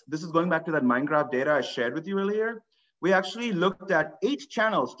analysis, this is going back to that Minecraft data I shared with you earlier, we actually looked at 8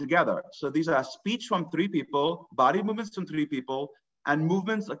 channels together. So these are speech from 3 people, body movements from 3 people, and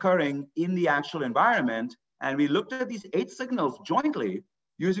movements occurring in the actual environment. And we looked at these 8 signals jointly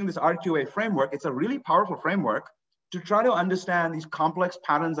using this RQA framework. It's a really powerful framework to try to understand these complex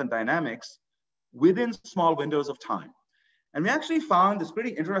patterns and dynamics within small windows of time. And we actually found this pretty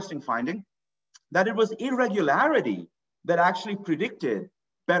interesting finding that it was irregularity that actually predicted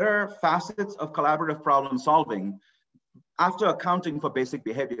better facets of collaborative problem solving after accounting for basic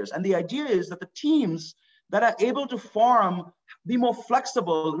behaviors. And the idea is that the teams that are able to form, be more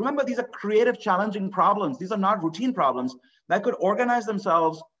flexible. Remember, these are creative, challenging problems. These are not routine problems that could organize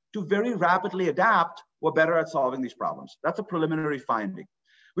themselves to very rapidly adapt, were better at solving these problems. That's a preliminary finding.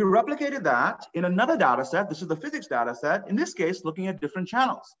 We replicated that in another data set. This is the physics data set, in this case, looking at different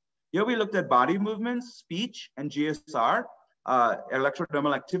channels. Here we looked at body movements, speech, and GSR,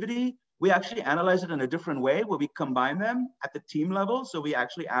 electrodermal activity. We actually analyzed it in a different way where we combine them at the team level. So we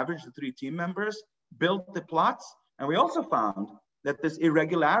actually averaged the 3 team members, built the plots, and we also found that this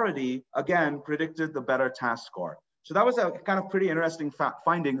irregularity, again, predicted the better task score. So that was a kind of pretty interesting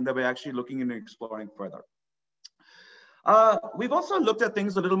finding that we're actually looking into exploring further. We've also looked at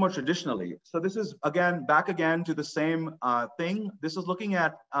things a little more traditionally. So this is, again, back again to the same thing. This is looking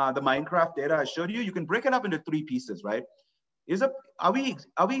at the Minecraft data I showed you. You can break it up into 3 pieces, right? Are we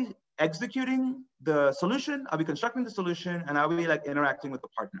executing the solution? Are we constructing the solution? And are we like interacting with the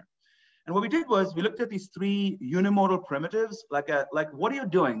partner? And what we did was we looked at these 3 unimodal primitives, like what are you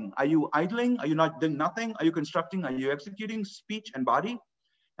doing? Are you idling? Are you not doing nothing? Are you constructing? Are you executing? Speech and body?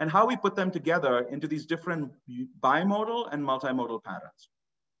 And how we put them together into these different bimodal and multimodal patterns.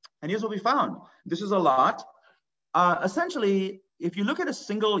 And here's what we found. This is a lot. Essentially, if you look at a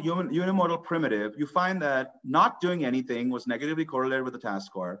single unimodal primitive, you find that not doing anything was negatively correlated with the task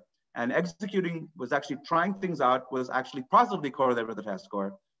score, and executing was actually trying things out was actually positively correlated with the task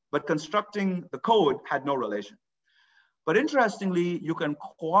score, but constructing the code had no relation. But interestingly, you can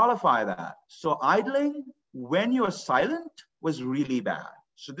qualify that. So idling when you're silent was really bad.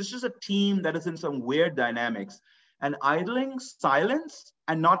 So this is a team that is in some weird dynamics, and idling, silence,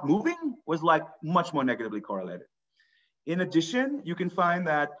 and not moving was like much more negatively correlated. In addition, you can find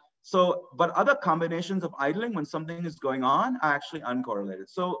that, but other combinations of idling when something is going on are actually uncorrelated.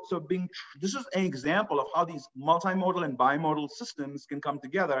 So this is an example of how these multimodal and bimodal systems can come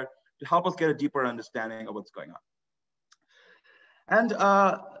together to help us get a deeper understanding of what's going on. And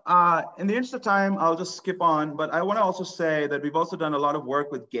in the interest of time, I'll just skip on, but I want to also say that we've also done a lot of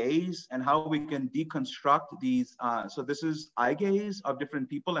work with gaze and how we can deconstruct these. So this is eye gaze of different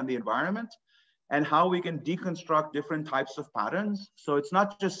people and the environment, and how we can deconstruct different types of patterns. So it's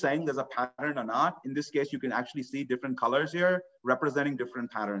not just saying there's a pattern or not. In this case, you can actually see different colors here representing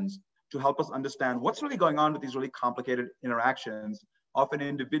different patterns to help us understand what's really going on with these really complicated interactions of an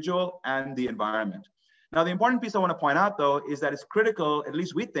individual and the environment. Now, the important piece I want to point out, though, is that it's critical, at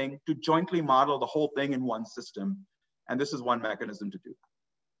least we think, to jointly model the whole thing in one system. And this is one mechanism to do that.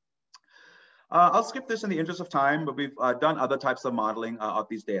 I'll skip this in the interest of time, but we've done other types of modeling of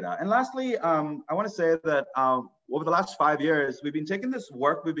these data. And lastly, I want to say that over the last 5 years, we've been taking this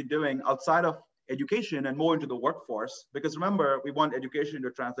work we've been doing outside of education and more into the workforce, because remember, we want education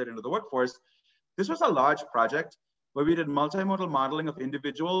to translate into the workforce. This was a large project where we did multimodal modeling of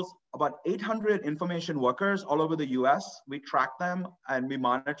individuals, about 800 information workers all over the US. We tracked them and we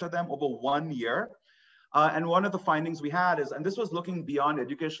monitored them over 1 year. And one of the findings we had is, and this was looking beyond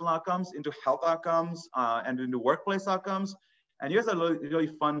educational outcomes into health outcomes and into workplace outcomes. And here's a really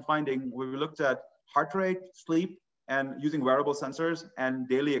fun finding where we looked at heart rate, sleep, and using wearable sensors and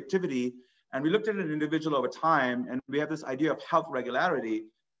daily activity. And we looked at an individual over time, and we have this idea of health regularity,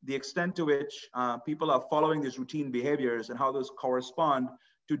 the extent to which people are following these routine behaviors and how those correspond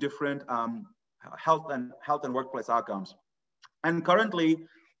to different health and workplace outcomes. And currently,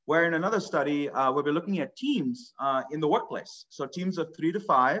 we're in another study where we're looking at teams in the workplace. So teams of 3 to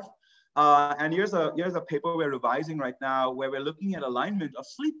 5. And here's a paper we're revising right now where we're looking at alignment of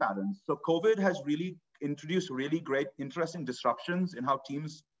sleep patterns. So COVID has really introduced really great, interesting disruptions in how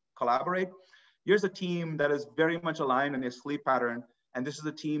teams collaborate. Here's a team that is very much aligned in their sleep pattern. And this is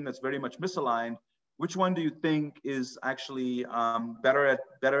a team that's very much misaligned. Which one do you think is actually better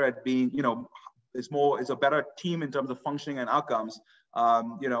at being, is a better team in terms of functioning and outcomes?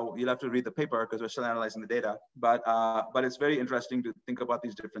 You know, you'll have to read the paper because we're still analyzing the data, but it's very interesting to think about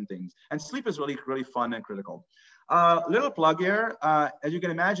these different things. And sleep is really, really fun and critical. Little plug here, as you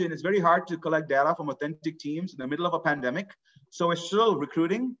can imagine, it's very hard to collect data from authentic teams in the middle of a pandemic. So we're still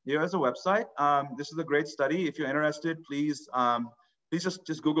recruiting. Here's a website. This is a great study. If you're interested, please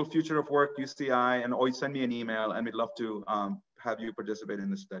just Google Future of Work UCI and always send me an email, and we'd love to have you participate in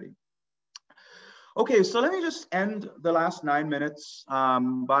this study. Okay, so let me just end the last 9 minutes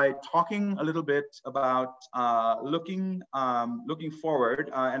by talking a little bit about looking forward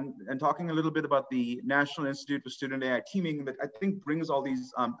and talking a little bit about the National Institute for Student AI Teaming that I think brings all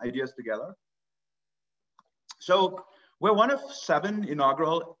these ideas together. So we're one of 7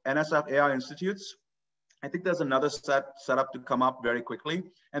 inaugural NSF AI institutes. I think there's another set up to come up very quickly.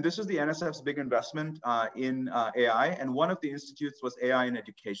 And this is the NSF's big investment in AI. And one of the institutes was AI in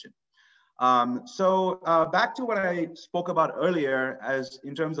education. Back to what I spoke about earlier as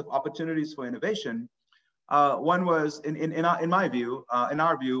in terms of opportunities for innovation, one was, in our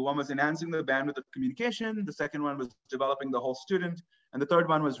view, one was enhancing the bandwidth of communication. The second one was developing the whole student. And the third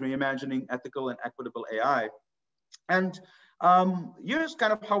one was reimagining ethical and equitable AI. And here's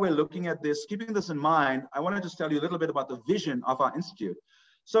kind of how we're looking at this. Keeping this in mind, I want to just tell you a little bit about the vision of our institute.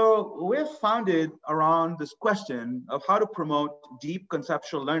 So we're founded around this question of how to promote deep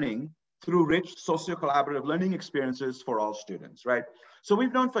conceptual learning through rich socio-collaborative learning experiences for all students, right? So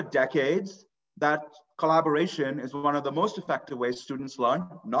we've known for decades that collaboration is one of the most effective ways students learn,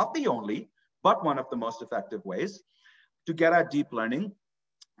 not the only, but one of the most effective ways to get at deep learning.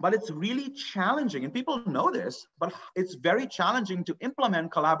 But it's really challenging, and people know this, but it's very challenging to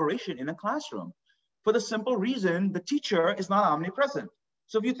implement collaboration in a classroom for the simple reason the teacher is not omnipresent.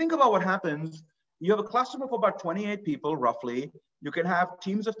 So if you think about what happens, you have a classroom of about 28 people, roughly. You can have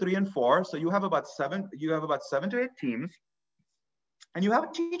teams of 3 and 4. So you have about 7 to 8 teams. And you have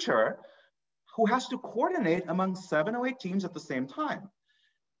a teacher who has to coordinate among 7 or 8 teams at the same time.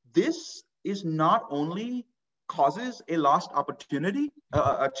 This is not only causes a lost opportunity,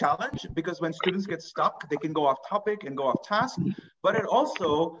 a challenge, because when students get stuck, they can go off topic and go off task, but it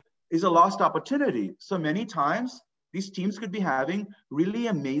also is a lost opportunity. So many times these teams could be having really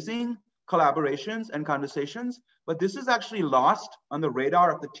amazing collaborations and conversations, but this is actually lost on the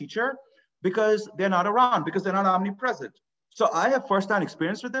radar of the teacher because they're not around, because they're not omnipresent. So I have firsthand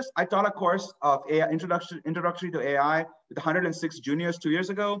experience with this. I taught a course of AI, introductory to AI with 106 juniors 2 years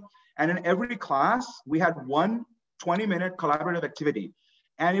ago. And in every class, we had one 20-minute collaborative activity.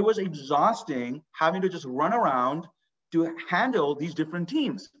 And it was exhausting having to just run around to handle these different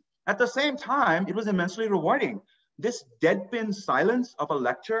teams. At the same time, it was immensely rewarding. This deadpan silence of a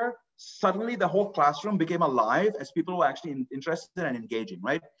lecture, suddenly the whole classroom became alive as people were actually interested and engaging,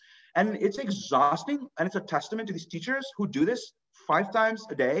 right? And it's exhausting, and it's a testament to these teachers who do this 5 times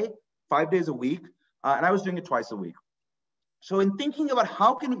a day, 5 days a week, and I was doing it twice a week. So in thinking about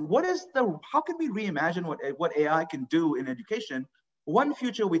how can we reimagine what AI can do in education, one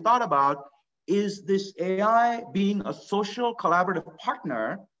future we thought about is this AI being a social collaborative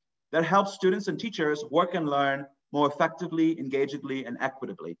partner that helps students and teachers work and learn more effectively, engagedly, and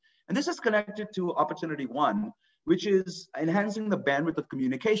equitably. And this is connected to opportunity 1, which is enhancing the bandwidth of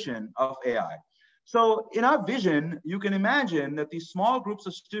communication of AI. So in our vision, you can imagine that these small groups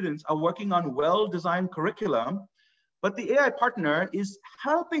of students are working on well-designed curriculum, but the AI partner is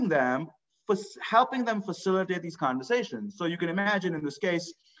helping them facilitate these conversations. So you can imagine in this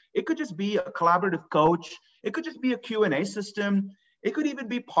case, it could just be a collaborative coach. It could just be a Q&A system. It could even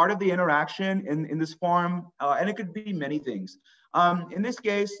be part of the interaction in this forum, and it could be many things. In this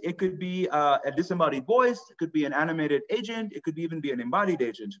case, it could be a disembodied voice. It could be an animated agent. It could even be an embodied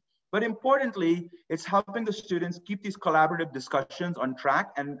agent. But importantly, it's helping the students keep these collaborative discussions on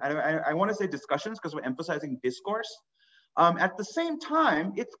track. And I want to say discussions because we're emphasizing discourse. At the same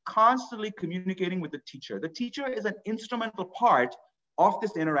time, it's constantly communicating with the teacher. The teacher is an instrumental part of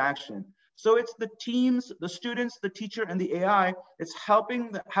this interaction. So it's the teams, the students, the teacher, and the AI. It's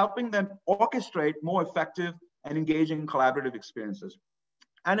helping them orchestrate more effective and engaging collaborative experiences.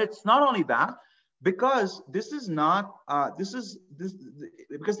 And it's not only that, because because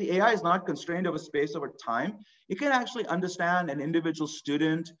the AI is not constrained over space over time, it can actually understand an individual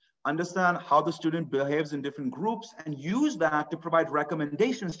student, understand how the student behaves in different groups, and use that to provide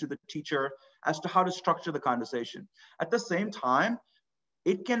recommendations to the teacher as to how to structure the conversation. At the same time,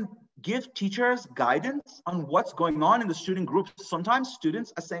 it can give teachers guidance on what's going on in the student groups. Sometimes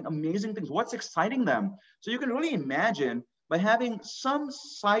students are saying amazing things, what's exciting them. So you can really imagine by having some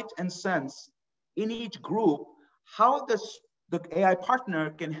sight and sense in each group, how the AI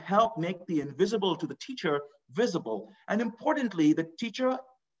partner can help make the invisible to the teacher visible. And importantly, the teacher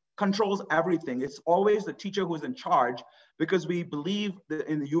controls everything. It's always the teacher who's in charge, because we believe that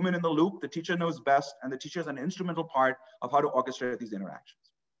in the human in the loop, the teacher knows best, and the teacher is an instrumental part of how to orchestrate these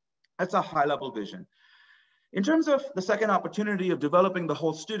interactions. That's a high-level vision. In terms of the second opportunity of developing the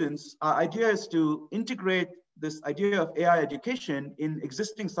whole students, our idea is to integrate this idea of AI education in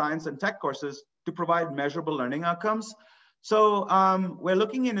existing science and tech courses to provide measurable learning outcomes. So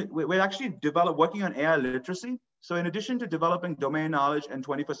we're actually working on AI literacy. So in addition to developing domain knowledge and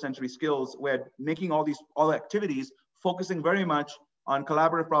 21st century skills, we're making all the activities focusing very much on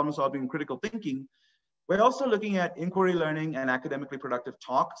collaborative problem solving and critical thinking. We're also looking at inquiry learning and academically productive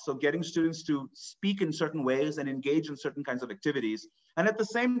talk. So getting students to speak in certain ways and engage in certain kinds of activities. And at the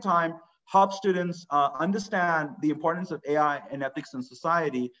same time, help students understand the importance of AI and ethics in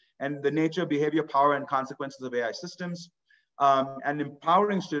society and the nature, behavior, power, and consequences of AI systems. And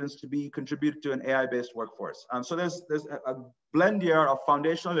empowering students to contribute to an AI-based workforce. So there's a blend here of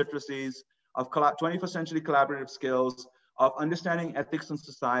foundational literacies, of 21st century collaborative skills, of understanding ethics in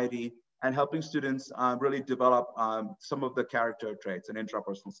society, and helping students really develop some of the character traits and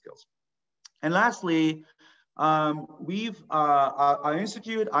intrapersonal skills. And lastly, our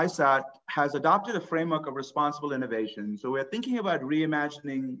institute, ISAT, has adopted a framework of responsible innovation. So we're thinking about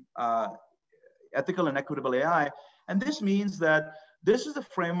reimagining ethical and equitable AI. And this means that this is a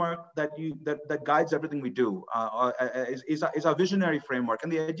framework that guides everything we do, is our visionary framework.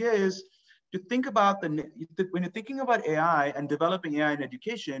 And the idea is to think about when you're thinking about AI and developing AI in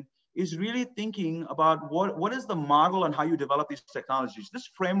education, is really thinking about what is the model on how you develop these technologies. This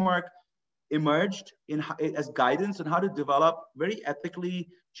framework emerged as guidance on how to develop very ethically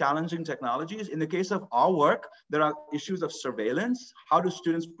challenging technologies. In the case of our work, there are issues of surveillance. How do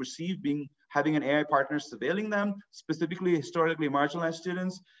students perceive having an AI partner surveilling them, specifically historically marginalized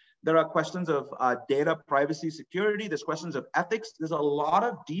students? There are questions of data privacy security. There's questions of ethics. There's a lot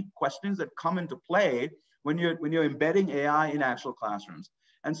of deep questions that come into play when you're embedding AI in actual classrooms.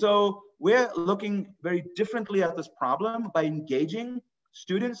 And so we're looking very differently at this problem by engaging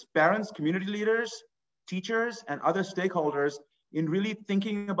students, parents, community leaders, teachers, and other stakeholders in really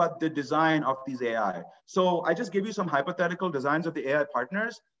thinking about the design of these AI. So I just give you some hypothetical designs of the AI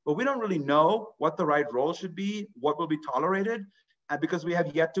partners, but we don't really know what the right role should be, what will be tolerated, and because we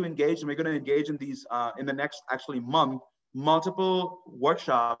have yet to engage, and we're going to engage in these in the next month, multiple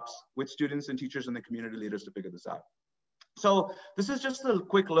workshops with students and teachers and the community leaders to figure this out. So this is just a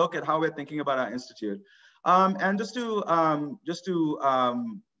quick look at how we're thinking about our institute. And just to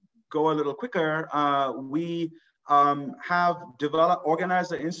go a little quicker, we have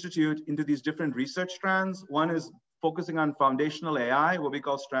organized the institute into these different research strands. One is focusing on foundational AI, what we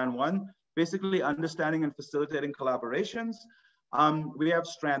call strand 1, basically understanding and facilitating collaborations. We have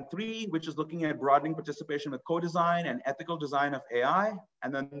strand 3, which is looking at broadening participation with co-design and ethical design of AI,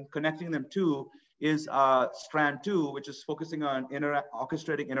 and then connecting them to is strand 2, which is focusing on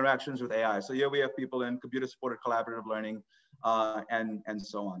orchestrating interactions with AI. So here we have people in computer-supported collaborative learning and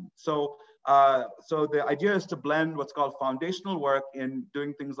so on. So, so the idea is to blend what's called foundational work in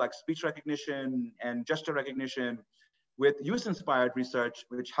doing things like speech recognition and gesture recognition with use-inspired research,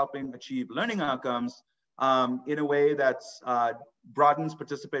 which helping achieve learning outcomes in a way that broadens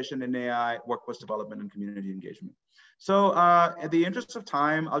participation in AI, workforce development, and community engagement. So in the interest of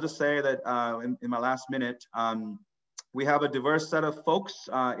time, I'll just say that in my last minute, we have a diverse set of folks.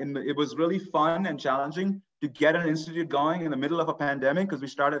 It was really fun and challenging to get an institute going in the middle of a pandemic because we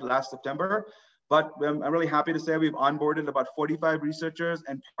started last September. But I'm really happy to say we've onboarded about 45 researchers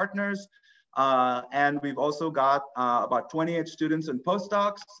and partners. And we've also got about 28 students and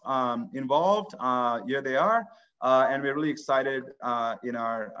postdocs involved. Here they are. And we're really excited in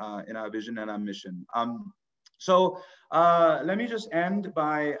our vision and our mission. So let me just end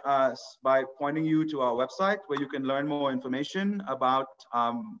by pointing you to our website where you can learn more information about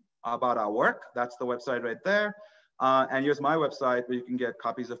our work. That's the website right there. And here's my website where you can get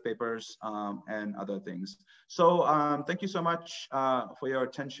copies of papers and other things. So thank you so much for your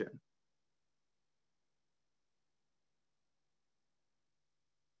attention.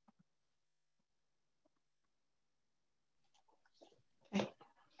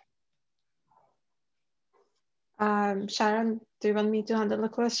 Sharon, do you want me to handle the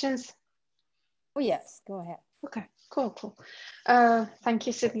questions? Oh, yes, go ahead. Okay, cool. Thank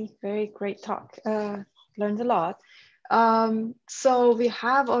you, Sidney. Very great talk. Learned a lot. So we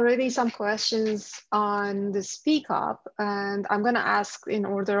have already some questions on the Speak Up, and I'm going to ask in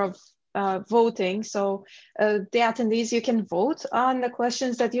order of voting. So the attendees, you can vote on the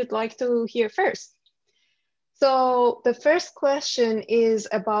questions that you'd like to hear first. So the first question is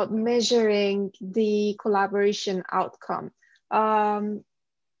about measuring the collaboration outcome.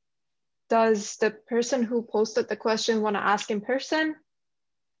 Does the person who posted the question want to ask in person?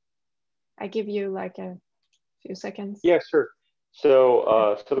 I give you like a few seconds. Yeah, sure.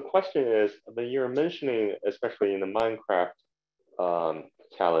 So, so the question is, when you're mentioning, especially in the Minecraft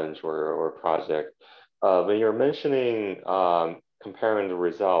challenge or project, when you're mentioning comparing the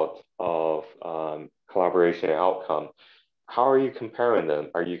result of collaboration outcome, how are you comparing them?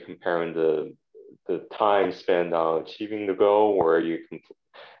 Are you comparing the time spent on achieving the goal, or are you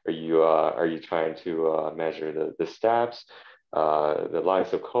trying to measure the steps, the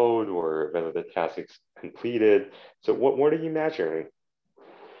lines of code, or whether the task is completed? So what are you measuring?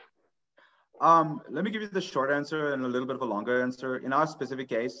 Let me give you the short answer and a little bit of a longer answer. In our specific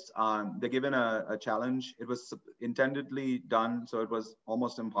case, they're given a challenge. It was intendedly done, so it was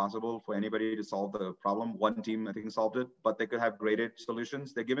almost impossible for anybody to solve the problem. One team, I think, solved it, but they could have graded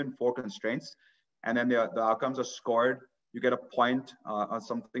solutions. They're given 4 constraints, and then the outcomes are scored. You get a point on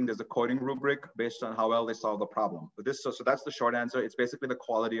something. There's a coding rubric based on how well they solve the problem. But so that's the short answer. It's basically the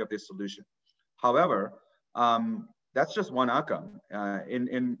quality of the solution. However, that's just one outcome.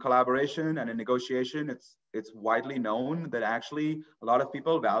 In collaboration and in negotiation, it's widely known that actually a lot of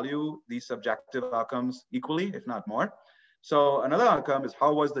people value these subjective outcomes equally, if not more. So another outcome is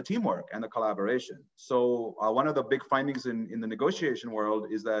how was the teamwork and the collaboration. So one of the big findings in the negotiation world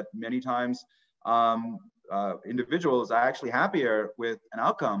is that many times individuals are actually happier with an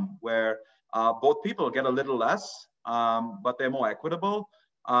outcome where both people get a little less, but they're more equitable.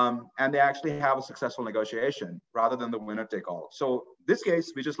 And they actually have a successful negotiation rather than the winner take all. So this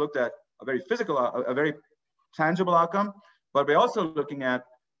case, we just looked at a very physical, a very tangible outcome, but we're also looking at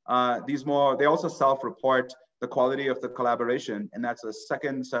they also self-report the quality of the collaboration. And that's a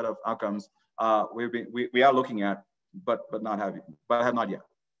second set of outcomes we are looking at, but have not yet.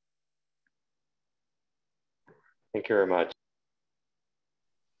 Thank you very much.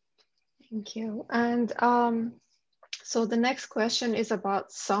 Thank you. And so the next question is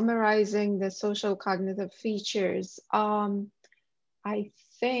about summarizing the social cognitive features. I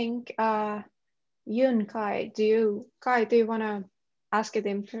think Yun, Kai, do you want to ask it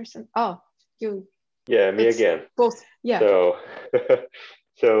in person? Oh, you. Yeah, me again. Both. Yeah. So,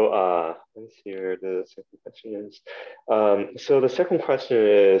 let's see where the second question is. So the second question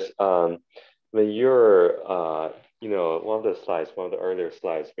is, when you're, one of the slides, one of the earlier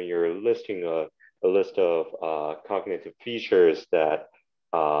slides, when you're listing a list of cognitive features that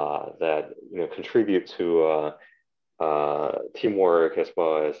contribute to teamwork as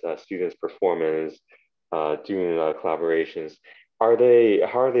well as students' performance during collaborations. How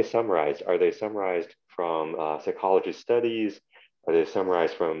are they summarized? Are they summarized from psychology studies? Are they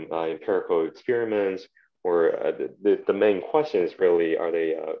summarized from empirical experiments? Or the main question is really, are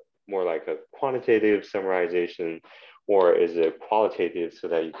they more like a quantitative summarization, or is it qualitative so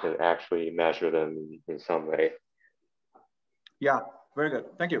that you can actually measure them in some way? Yeah, very good.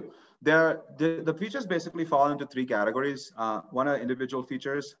 Thank you. The features basically fall into 3 categories. One are individual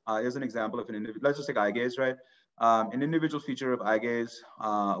features. Here's an example of an individual. Let's just take eye gaze, right? An individual feature of eye gaze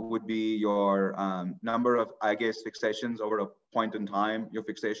would be your number of eye gaze fixations over a point in time, your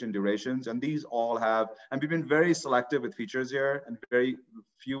fixation durations, and these all have, and we've been very selective with features here and very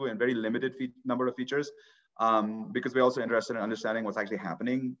few and very limited number of features because we're also interested in understanding what's actually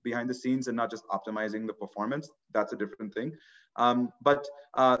happening behind the scenes and not just optimizing the performance. That's a different thing. So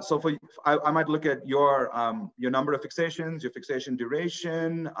I might look at your number of fixations, your fixation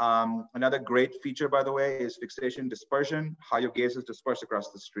duration. Another great feature, by the way, is fixation dispersion, how your gaze is dispersed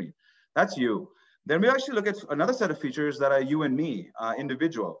across the screen. That's you. Then we actually look at another set of features that are you and me,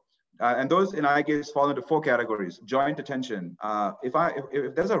 individual. And those in eye gaze fall into 4 categories. Joint attention. If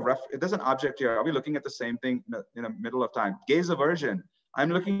there's an object here, are we looking at the same thing in the middle of time? Gaze aversion. I'm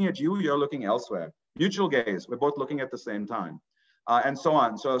looking at you, you're looking elsewhere. Mutual gaze, we're both looking at the same time, and so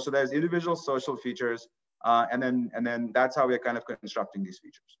on. So there's individual social features, and then that's how we're kind of constructing these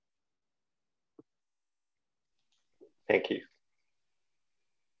features. Thank you.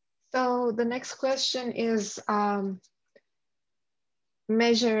 So the next question is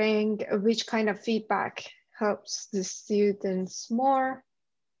measuring which kind of feedback helps the students more.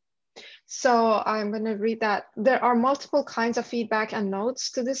 So I'm going to read that. There are multiple kinds of feedback and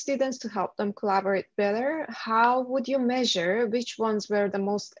notes to the students to help them collaborate better. How would you measure which ones were the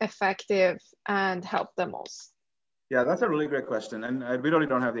most effective and helped the most? Yeah, that's a really great question. And we really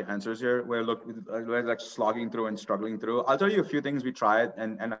don't have the answers here. We're like slogging through and struggling through. I'll tell you a few things we tried.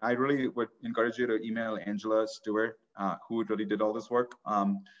 And I really would encourage you to email Angela Stewart, who really did all this work.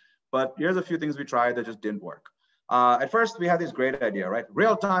 But here's a few things we tried that just didn't work. At first, we had this great idea, right?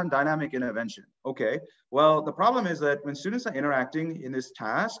 Real-time dynamic intervention. Okay, well, the problem is that when students are interacting in this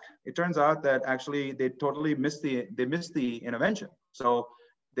task, it turns out that actually they totally miss the intervention. So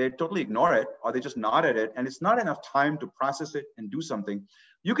they totally ignore it, or they just nod at it, and it's not enough time to process it and do something.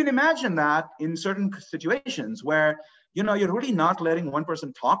 You can imagine that in certain situations where, you know, you're really not letting one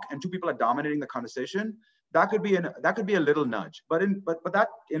person talk and two people are dominating the conversation. That could be a little nudge, but in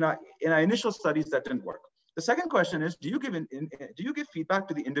our initial studies that didn't work. The second question is, do you give feedback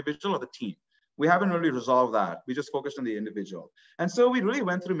to the individual or the team? We haven't really resolved that. We just focused on the individual. And so we really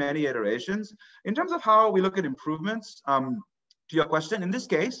went through many iterations. In terms of how we look at improvements, to your question, in this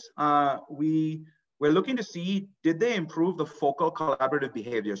case, we're looking to see, did they improve the focal collaborative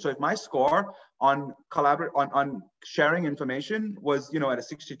behavior? So if my score on sharing information was, you know, at a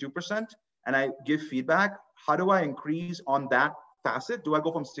 62%, and I give feedback, how do I increase on that facet? Do I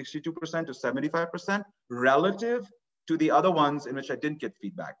go from 62% to 75% relative to the other ones in which I didn't get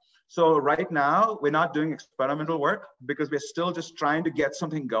feedback? So right now, we're not doing experimental work because we're still just trying to get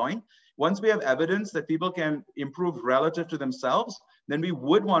something going. Once we have evidence that people can improve relative to themselves, then we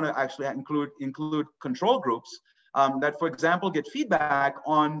would want to actually include control groups that, for example, get feedback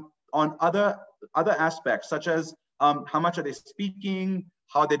on other aspects, such as how much are they speaking,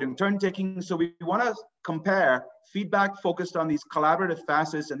 how they're doing turn taking. So we want to compare feedback focused on these collaborative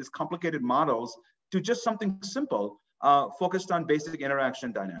facets and these complicated models to just something simple, focused on basic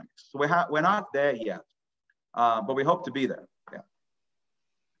interaction dynamics. So we're not there yet, but we hope to be there. Yeah.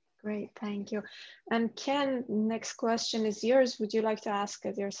 Great, thank you. And Ken, next question is yours. Would you like to ask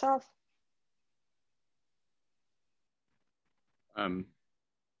it yourself? I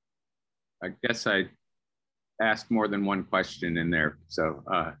guess I asked more than one question in there. So,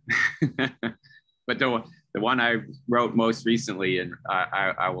 but the one I wrote most recently, and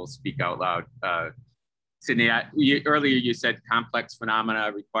I will speak out loud. Sidney, earlier you said complex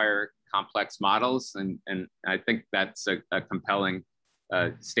phenomena require complex models, and I think that's a compelling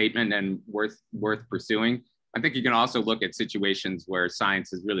statement and worth pursuing. I think you can also look at situations where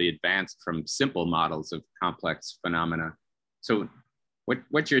science has really advanced from simple models of complex phenomena. So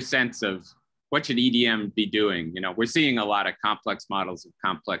what's your sense of what should EDM be doing? You know, we're seeing a lot of complex models of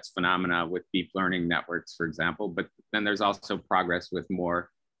complex phenomena with deep learning networks, for example, but then there's also progress with more,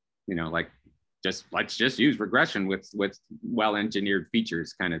 you know, like let's just use regression with well-engineered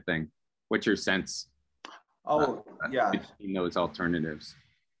features kind of thing. What's your sense between those alternatives?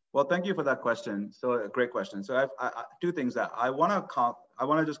 Well, thank you for that question. So a great question. So I two things that I want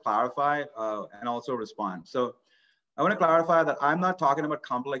to just clarify and also respond. So I want to clarify that I'm not talking about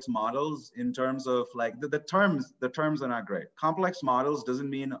complex models in terms of like the terms are not great. Complex models doesn't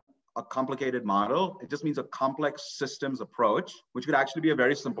mean a complicated model. It just means a complex systems approach, which could actually be a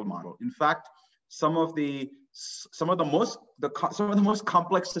very simple model. In fact, some of the most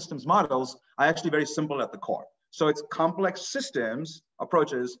complex systems models are actually very simple at the core. So it's complex systems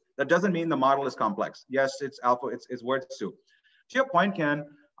approaches. That doesn't mean the model is complex. Yes, it's alpha. It's word soup. To your point, Ken.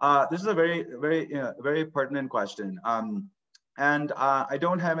 This is a very pertinent question. And I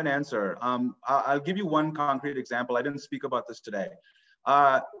don't have an answer. I'll give you one concrete example. I didn't speak about this today.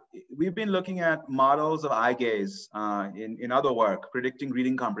 We've been looking at models of eye gaze in other work, predicting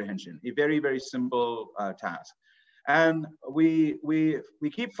reading comprehension, a very, very simple task. And we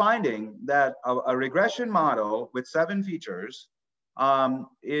keep finding that a regression model with 7 features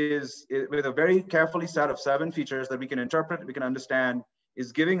is with a very carefully set of 7 features that we can interpret, we can understand,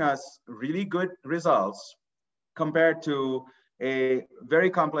 is giving us really good results compared to a very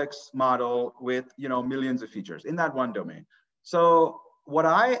complex model with, you know, millions of features in that one domain. So what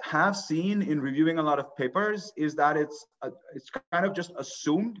I have seen in reviewing a lot of papers is that it's kind of just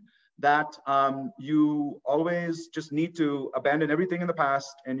assumed that you always just need to abandon everything in the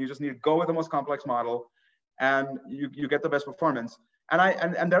past and you just need to go with the most complex model and you get the best performance.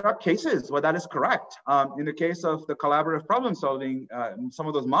 And there are cases where that is correct. In the case of the collaborative problem solving, some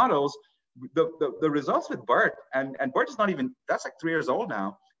of those models, the results with BERT, and BERT is not even, that's like 3 years old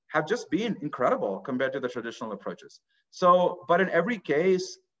now, have just been incredible compared to the traditional approaches. So, but in every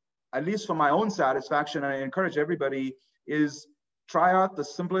case, at least for my own satisfaction, and I encourage everybody, is try out the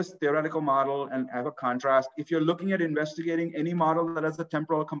simplest theoretical model and have a contrast. If you're looking at investigating any model that has a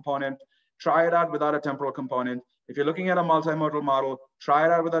temporal component, try it out without a temporal component. If you're looking at a multimodal model, try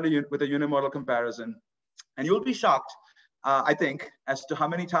it out with a unimodal comparison. And you'll be shocked, I think, as to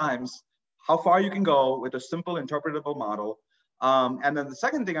how far you can go with a simple interpretable model. And then the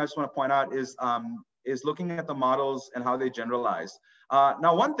second thing I just want to point out is looking at the models and how they generalize.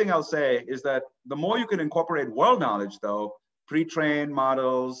 Now, one thing I'll say is that the more you can incorporate world knowledge, though, pre-trained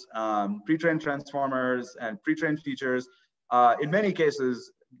models, pre-trained transformers, and pre-trained features. In many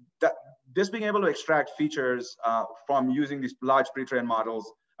cases, just being able to extract features from using these large pre-trained models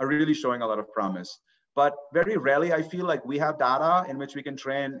are really showing a lot of promise. But very rarely, I feel like we have data in which we can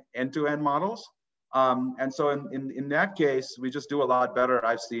train end-to-end models. And so in that case, we just do a lot better,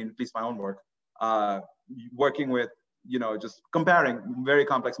 I've seen, at least my own work, working with, just comparing very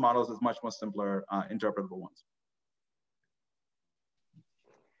complex models with much more simpler interpretable ones.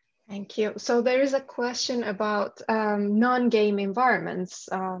 Thank you. So there is a question about non-game environments.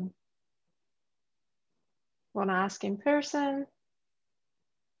 Want to ask in person?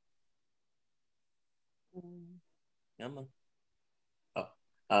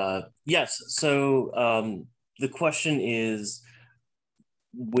 Yes, so the question is,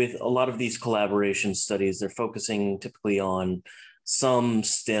 with a lot of these collaboration studies, they're focusing typically on some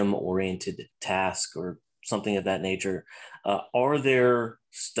STEM-oriented task or something of that nature. Are there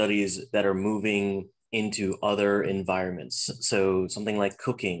studies that are moving into other environments? So something like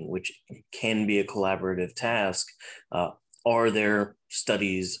cooking, which can be a collaborative task. Are there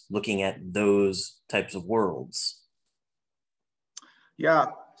studies looking at those types of worlds? Yeah,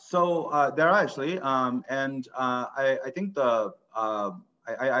 so there are actually, and I think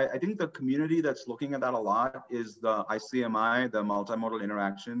I think the community that's looking at that a lot is the ICMI, the multimodal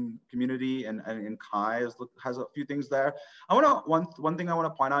interaction community, and Kai has a few things there. I want to one thing I want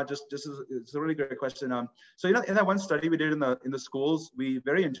to point out, just it's a really great question. So in that one study we did in the schools, we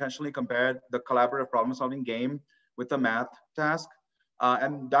very intentionally compared the collaborative problem solving game with the math task,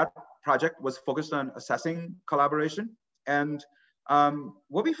 and that project was focused on assessing collaboration. And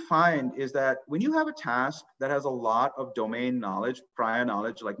what we find is that when you have a task that has a lot of domain knowledge, prior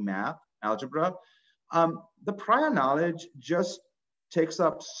knowledge like math, algebra, the prior knowledge just takes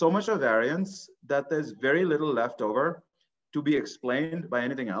up so much of variance that there's very little left over to be explained by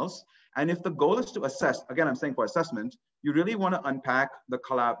anything else. And if the goal is to assess, again, I'm saying for assessment, you really want to unpack the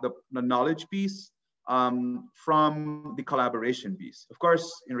knowledge piece from the collaboration piece. Of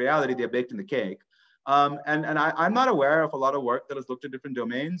course, in reality, they're baked in the cake. And I'm not aware of a lot of work that has looked at different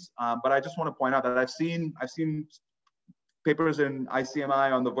domains, but I just want to point out that I've seen papers in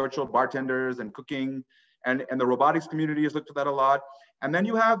ICMI on the virtual bartenders and cooking, and the robotics community has looked at that a lot. And then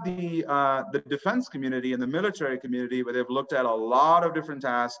you have the defense community and the military community, where they've looked at a lot of different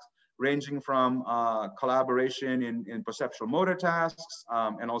tasks, ranging from collaboration in perceptual motor tasks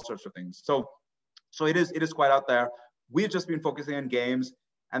and all sorts of things. So it is quite out there. We've just been focusing on games,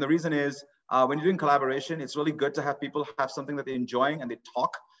 and the reason is, when you're doing collaboration, it's really good to have people have something that they're enjoying and they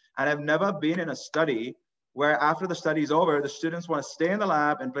talk. And I've never been in a study where after the study is over, the students want to stay in the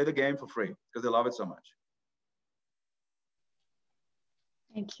lab and play the game for free because they love it so much.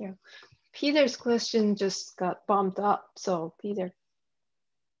 Thank you. Peter's question just got bumped up. So Peter.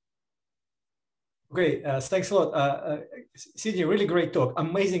 Great, thanks a lot. Sidney, really great talk.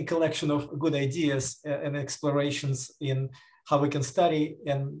 Amazing collection of good ideas and explorations in how we can study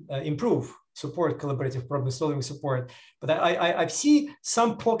and improve, support collaborative problem solving support. But I see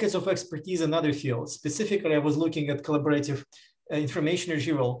some pockets of expertise in other fields. Specifically, I was looking at collaborative information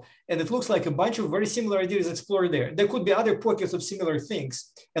retrieval, and it looks like a bunch of very similar ideas explored there. There could be other pockets of similar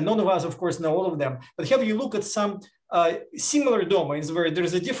things, and none of us, of course, know all of them. But have you look at some similar domains where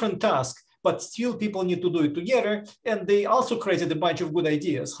there's a different task, but still people need to do it together, and they also created a bunch of good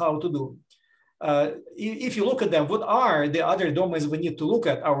ideas how to do. If you look at them, what are the other domains we need to look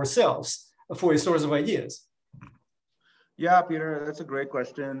at ourselves for a source of ideas? Yeah, Peter, that's a great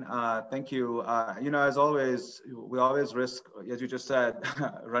question. Thank you. As always, we always risk, as you just said,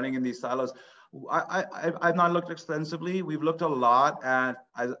 running in these silos. I've not looked extensively. We've looked a lot at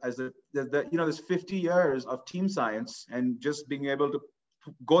there's 50 years of team science, and just being able to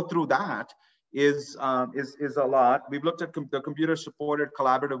go through that is a lot. We've looked at the computer-supported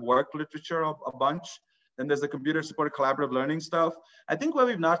collaborative work literature a bunch. Then there's the computer-supported collaborative learning stuff. I think what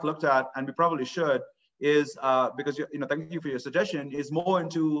we've not looked at, and we probably should, is because thank you for your suggestion, is more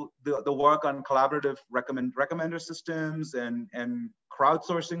into the work on collaborative recommender systems and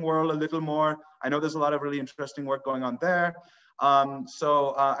crowdsourcing world a little more. I know there's a lot of really interesting work going on there.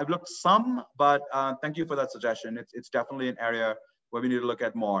 So I've looked some, but thank you for that suggestion. It's definitely an area where we need to look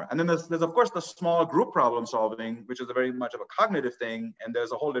at more. And then there's of course the small group problem solving, which is a very much of a cognitive thing, and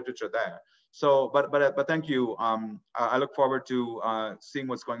there's a whole literature there. So, but thank you. I look forward to seeing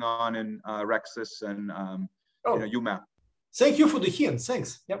what's going on in Rexis and UMapp. Thank you for the hints.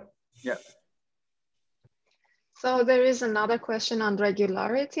 Thanks. Yep. Yeah. So there is another question on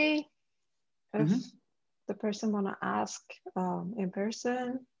regularity. If the person want to ask in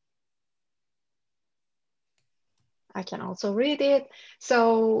person. I can also read it.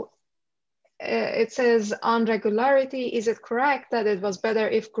 So it says, on regularity, is it correct that it was better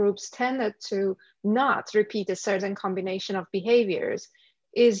if groups tended to not repeat a certain combination of behaviors?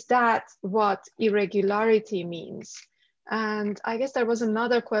 Is that what irregularity means? And I guess there was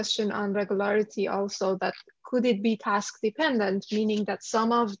another question on regularity also, that could it be task dependent, meaning that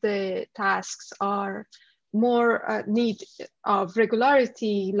some of the tasks are more need of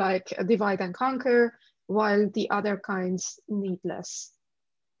regularity, like divide and conquer, while the other kinds need less?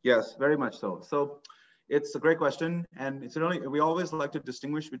 Yes, very much so. So it's a great question. And it's really, we always like to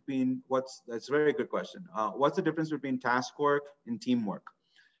distinguish between that's a very good question. What's the difference between task work and teamwork?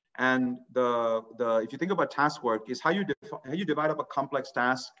 And if you think about task work, is how you divide up a complex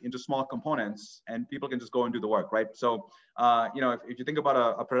task into small components and people can just go and do the work, right? So, if you think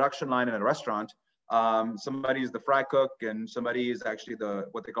about a production line in a restaurant, somebody is the fry cook and somebody is actually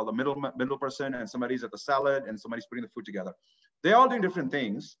what they call the middle person, and somebody's at the salad and somebody's putting the food together. They're all doing different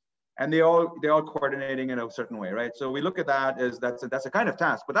things and they're all coordinating in a certain way, right? So we look at that as that's a kind of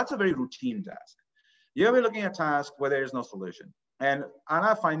task, but that's a very routine task. You're looking at tasks where there is no solution. And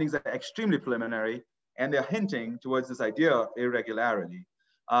our findings are extremely preliminary and they're hinting towards this idea of irregularity.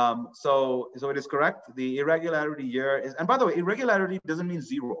 So it is correct. The irregularity here is, and by the way, irregularity doesn't mean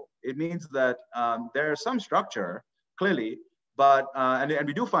zero. It means that there is some structure, clearly, but, and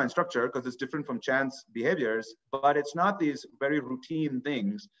we do find structure because it's different from chance behaviors, but it's not these very routine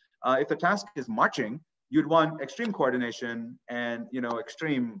things. If the task is marching, you'd want extreme coordination and,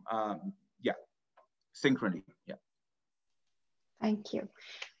 extreme, synchrony, yeah. Thank you.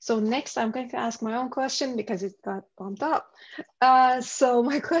 So next I'm going to ask my own question because it got bumped up. So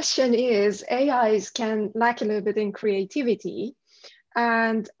my question is, AIs can lack a little bit in creativity,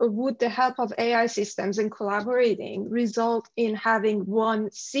 and would the help of AI systems in collaborating result in having one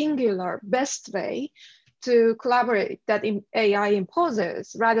singular best way to collaborate that AI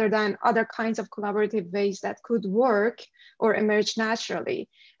imposes, rather than other kinds of collaborative ways that could work or emerge naturally?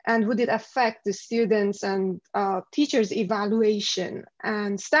 And would it affect the students and teachers' evaluation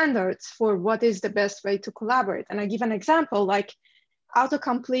and standards for what is the best way to collaborate? And I give an example, like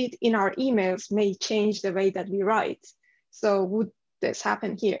autocomplete in our emails may change the way that we write. So would this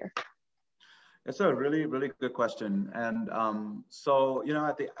happen here? It's a really, really good question. And so,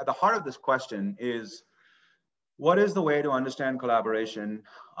 at the heart of this question is, what is the way to understand collaboration?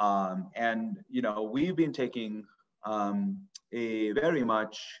 And, we've been taking a very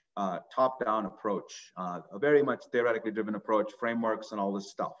much top-down approach, a very much theoretically driven approach, frameworks and all this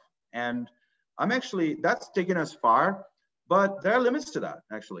stuff. And that's taken us far, but there are limits to that,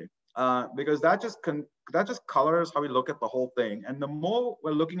 actually, because that just colors how we look at the whole thing. And the more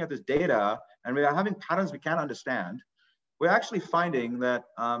we're looking at this data and we are having patterns we can't understand, we're actually finding that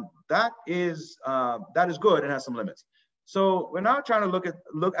that is good and has some limits. So we're now trying to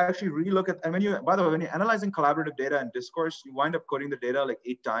relook at, and by the way, when you're analyzing collaborative data and discourse, you wind up coding the data like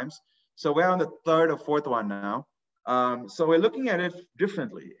 8 times. So we're on the 3rd or 4th one now. So we're looking at it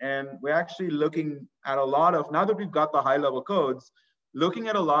differently. And we're actually looking at a lot of, now that we've got the high level codes, looking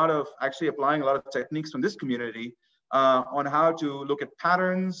at actually applying a lot of techniques from this community on how to look at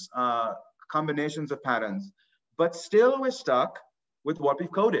patterns, combinations of patterns. But still we're stuck with what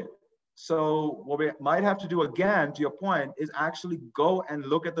we've coded. So what we might have to do again, to your point, is actually go and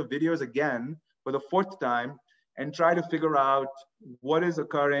look at the videos again for the 4th time and try to figure out what is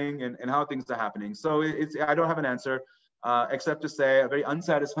occurring and how things are happening. So I don't have an answer except to say a very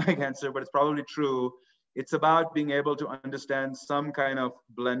unsatisfying answer, but it's probably true. It's about being able to understand some kind of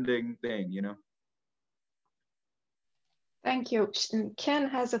blending thing, Thank you. Ken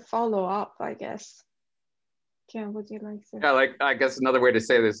has a follow-up, I guess. Ken, would you like to? Yeah, I guess another way to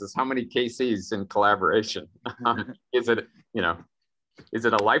say this is how many KCs in collaboration? Is it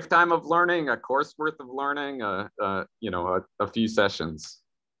a lifetime of learning, a course worth of learning, a few sessions?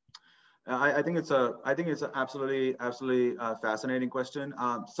 I think it's an absolutely fascinating question.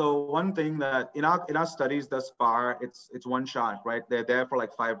 So one thing that in our studies thus far, it's one shot, right? They're there for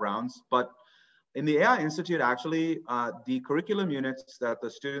like 5 rounds, but in the AI Institute, actually, the curriculum units that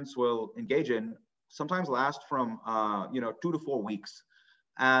the students will engage in sometimes last from 2 to 4 weeks,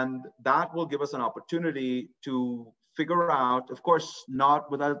 and that will give us an opportunity to figure out, of course, not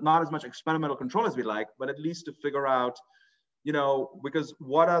as much experimental control as we like, but at least to figure out, because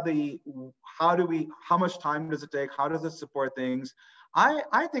how much time does it take? How does it support things?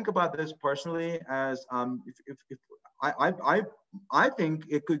 I think about this personally as I think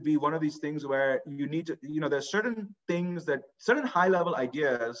it could be one of these things where you need to, there's certain things certain high level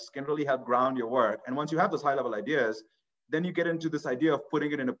ideas can really help ground your work. And once you have those high level ideas, then you get into this idea of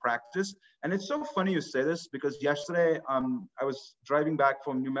putting it into practice. And it's so funny you say this, because yesterday I was driving back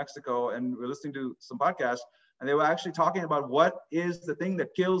from New Mexico and we were listening to some podcasts, and they were actually talking about what is the thing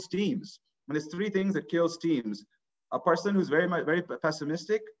that kills teams. And there's 3 things that kills teams: a person who's very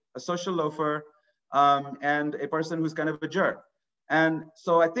pessimistic, a social loafer, and a person who's kind of a jerk. And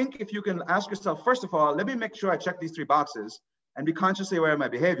so I think if you can ask yourself, first of all, let me make sure I check these 3 boxes and be consciously aware of my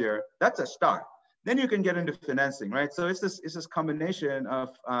behavior, that's a start. Then you can get into financing, right? So it's this combination of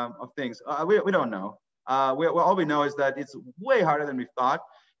things. We don't know. All we know is that it's way harder than we thought,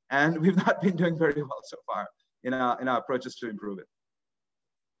 and we've not been doing very well so far in our approaches to improve it.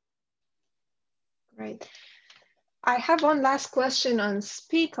 Great. I have one last question on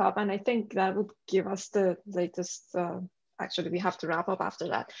Speak Up, and I think that would give us the latest. Actually, we have to wrap up after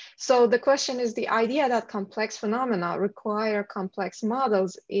that. So the question is, the idea that complex phenomena require complex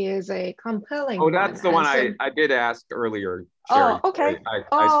models is a compelling one. Oh, that's the one I did ask earlier, Sharon. Oh, okay.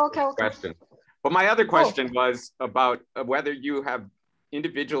 Okay. Question. But my other question was about whether you have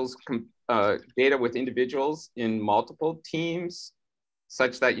individuals, data with individuals in multiple teams,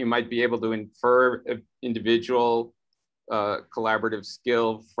 such that you might be able to infer individual collaborative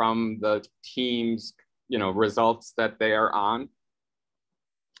skill from the team's results that they are on?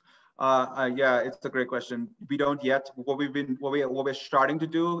 Yeah, it's a great question. We don't yet. What we're starting to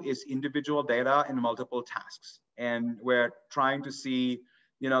do is individual data in multiple tasks, and we're trying to see,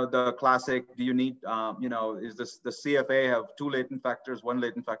 the classic. Do you need, is this the CFA have 2 latent factors, 1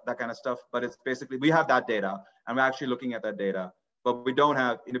 latent factor, that kind of stuff? But it's basically we have that data, and we're actually looking at that data, but we don't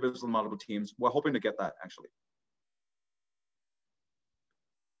have individual multiple teams. We're hoping to get that actually.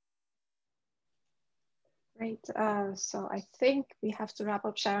 Great. So I think we have to wrap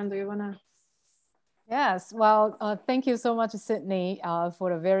up. Sharon, do you want to? Yes. Well, thank you so much, Sidney,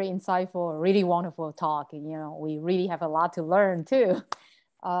 for a very insightful, really wonderful talk. We really have a lot to learn too.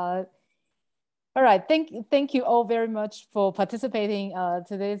 All right. Thank you all very much for participating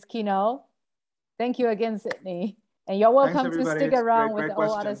today's keynote. Thank you again, Sidney. And you're welcome to stick around with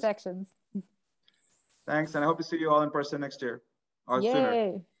all other sections. Thanks. And I hope to see you all in person next year or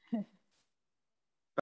sooner.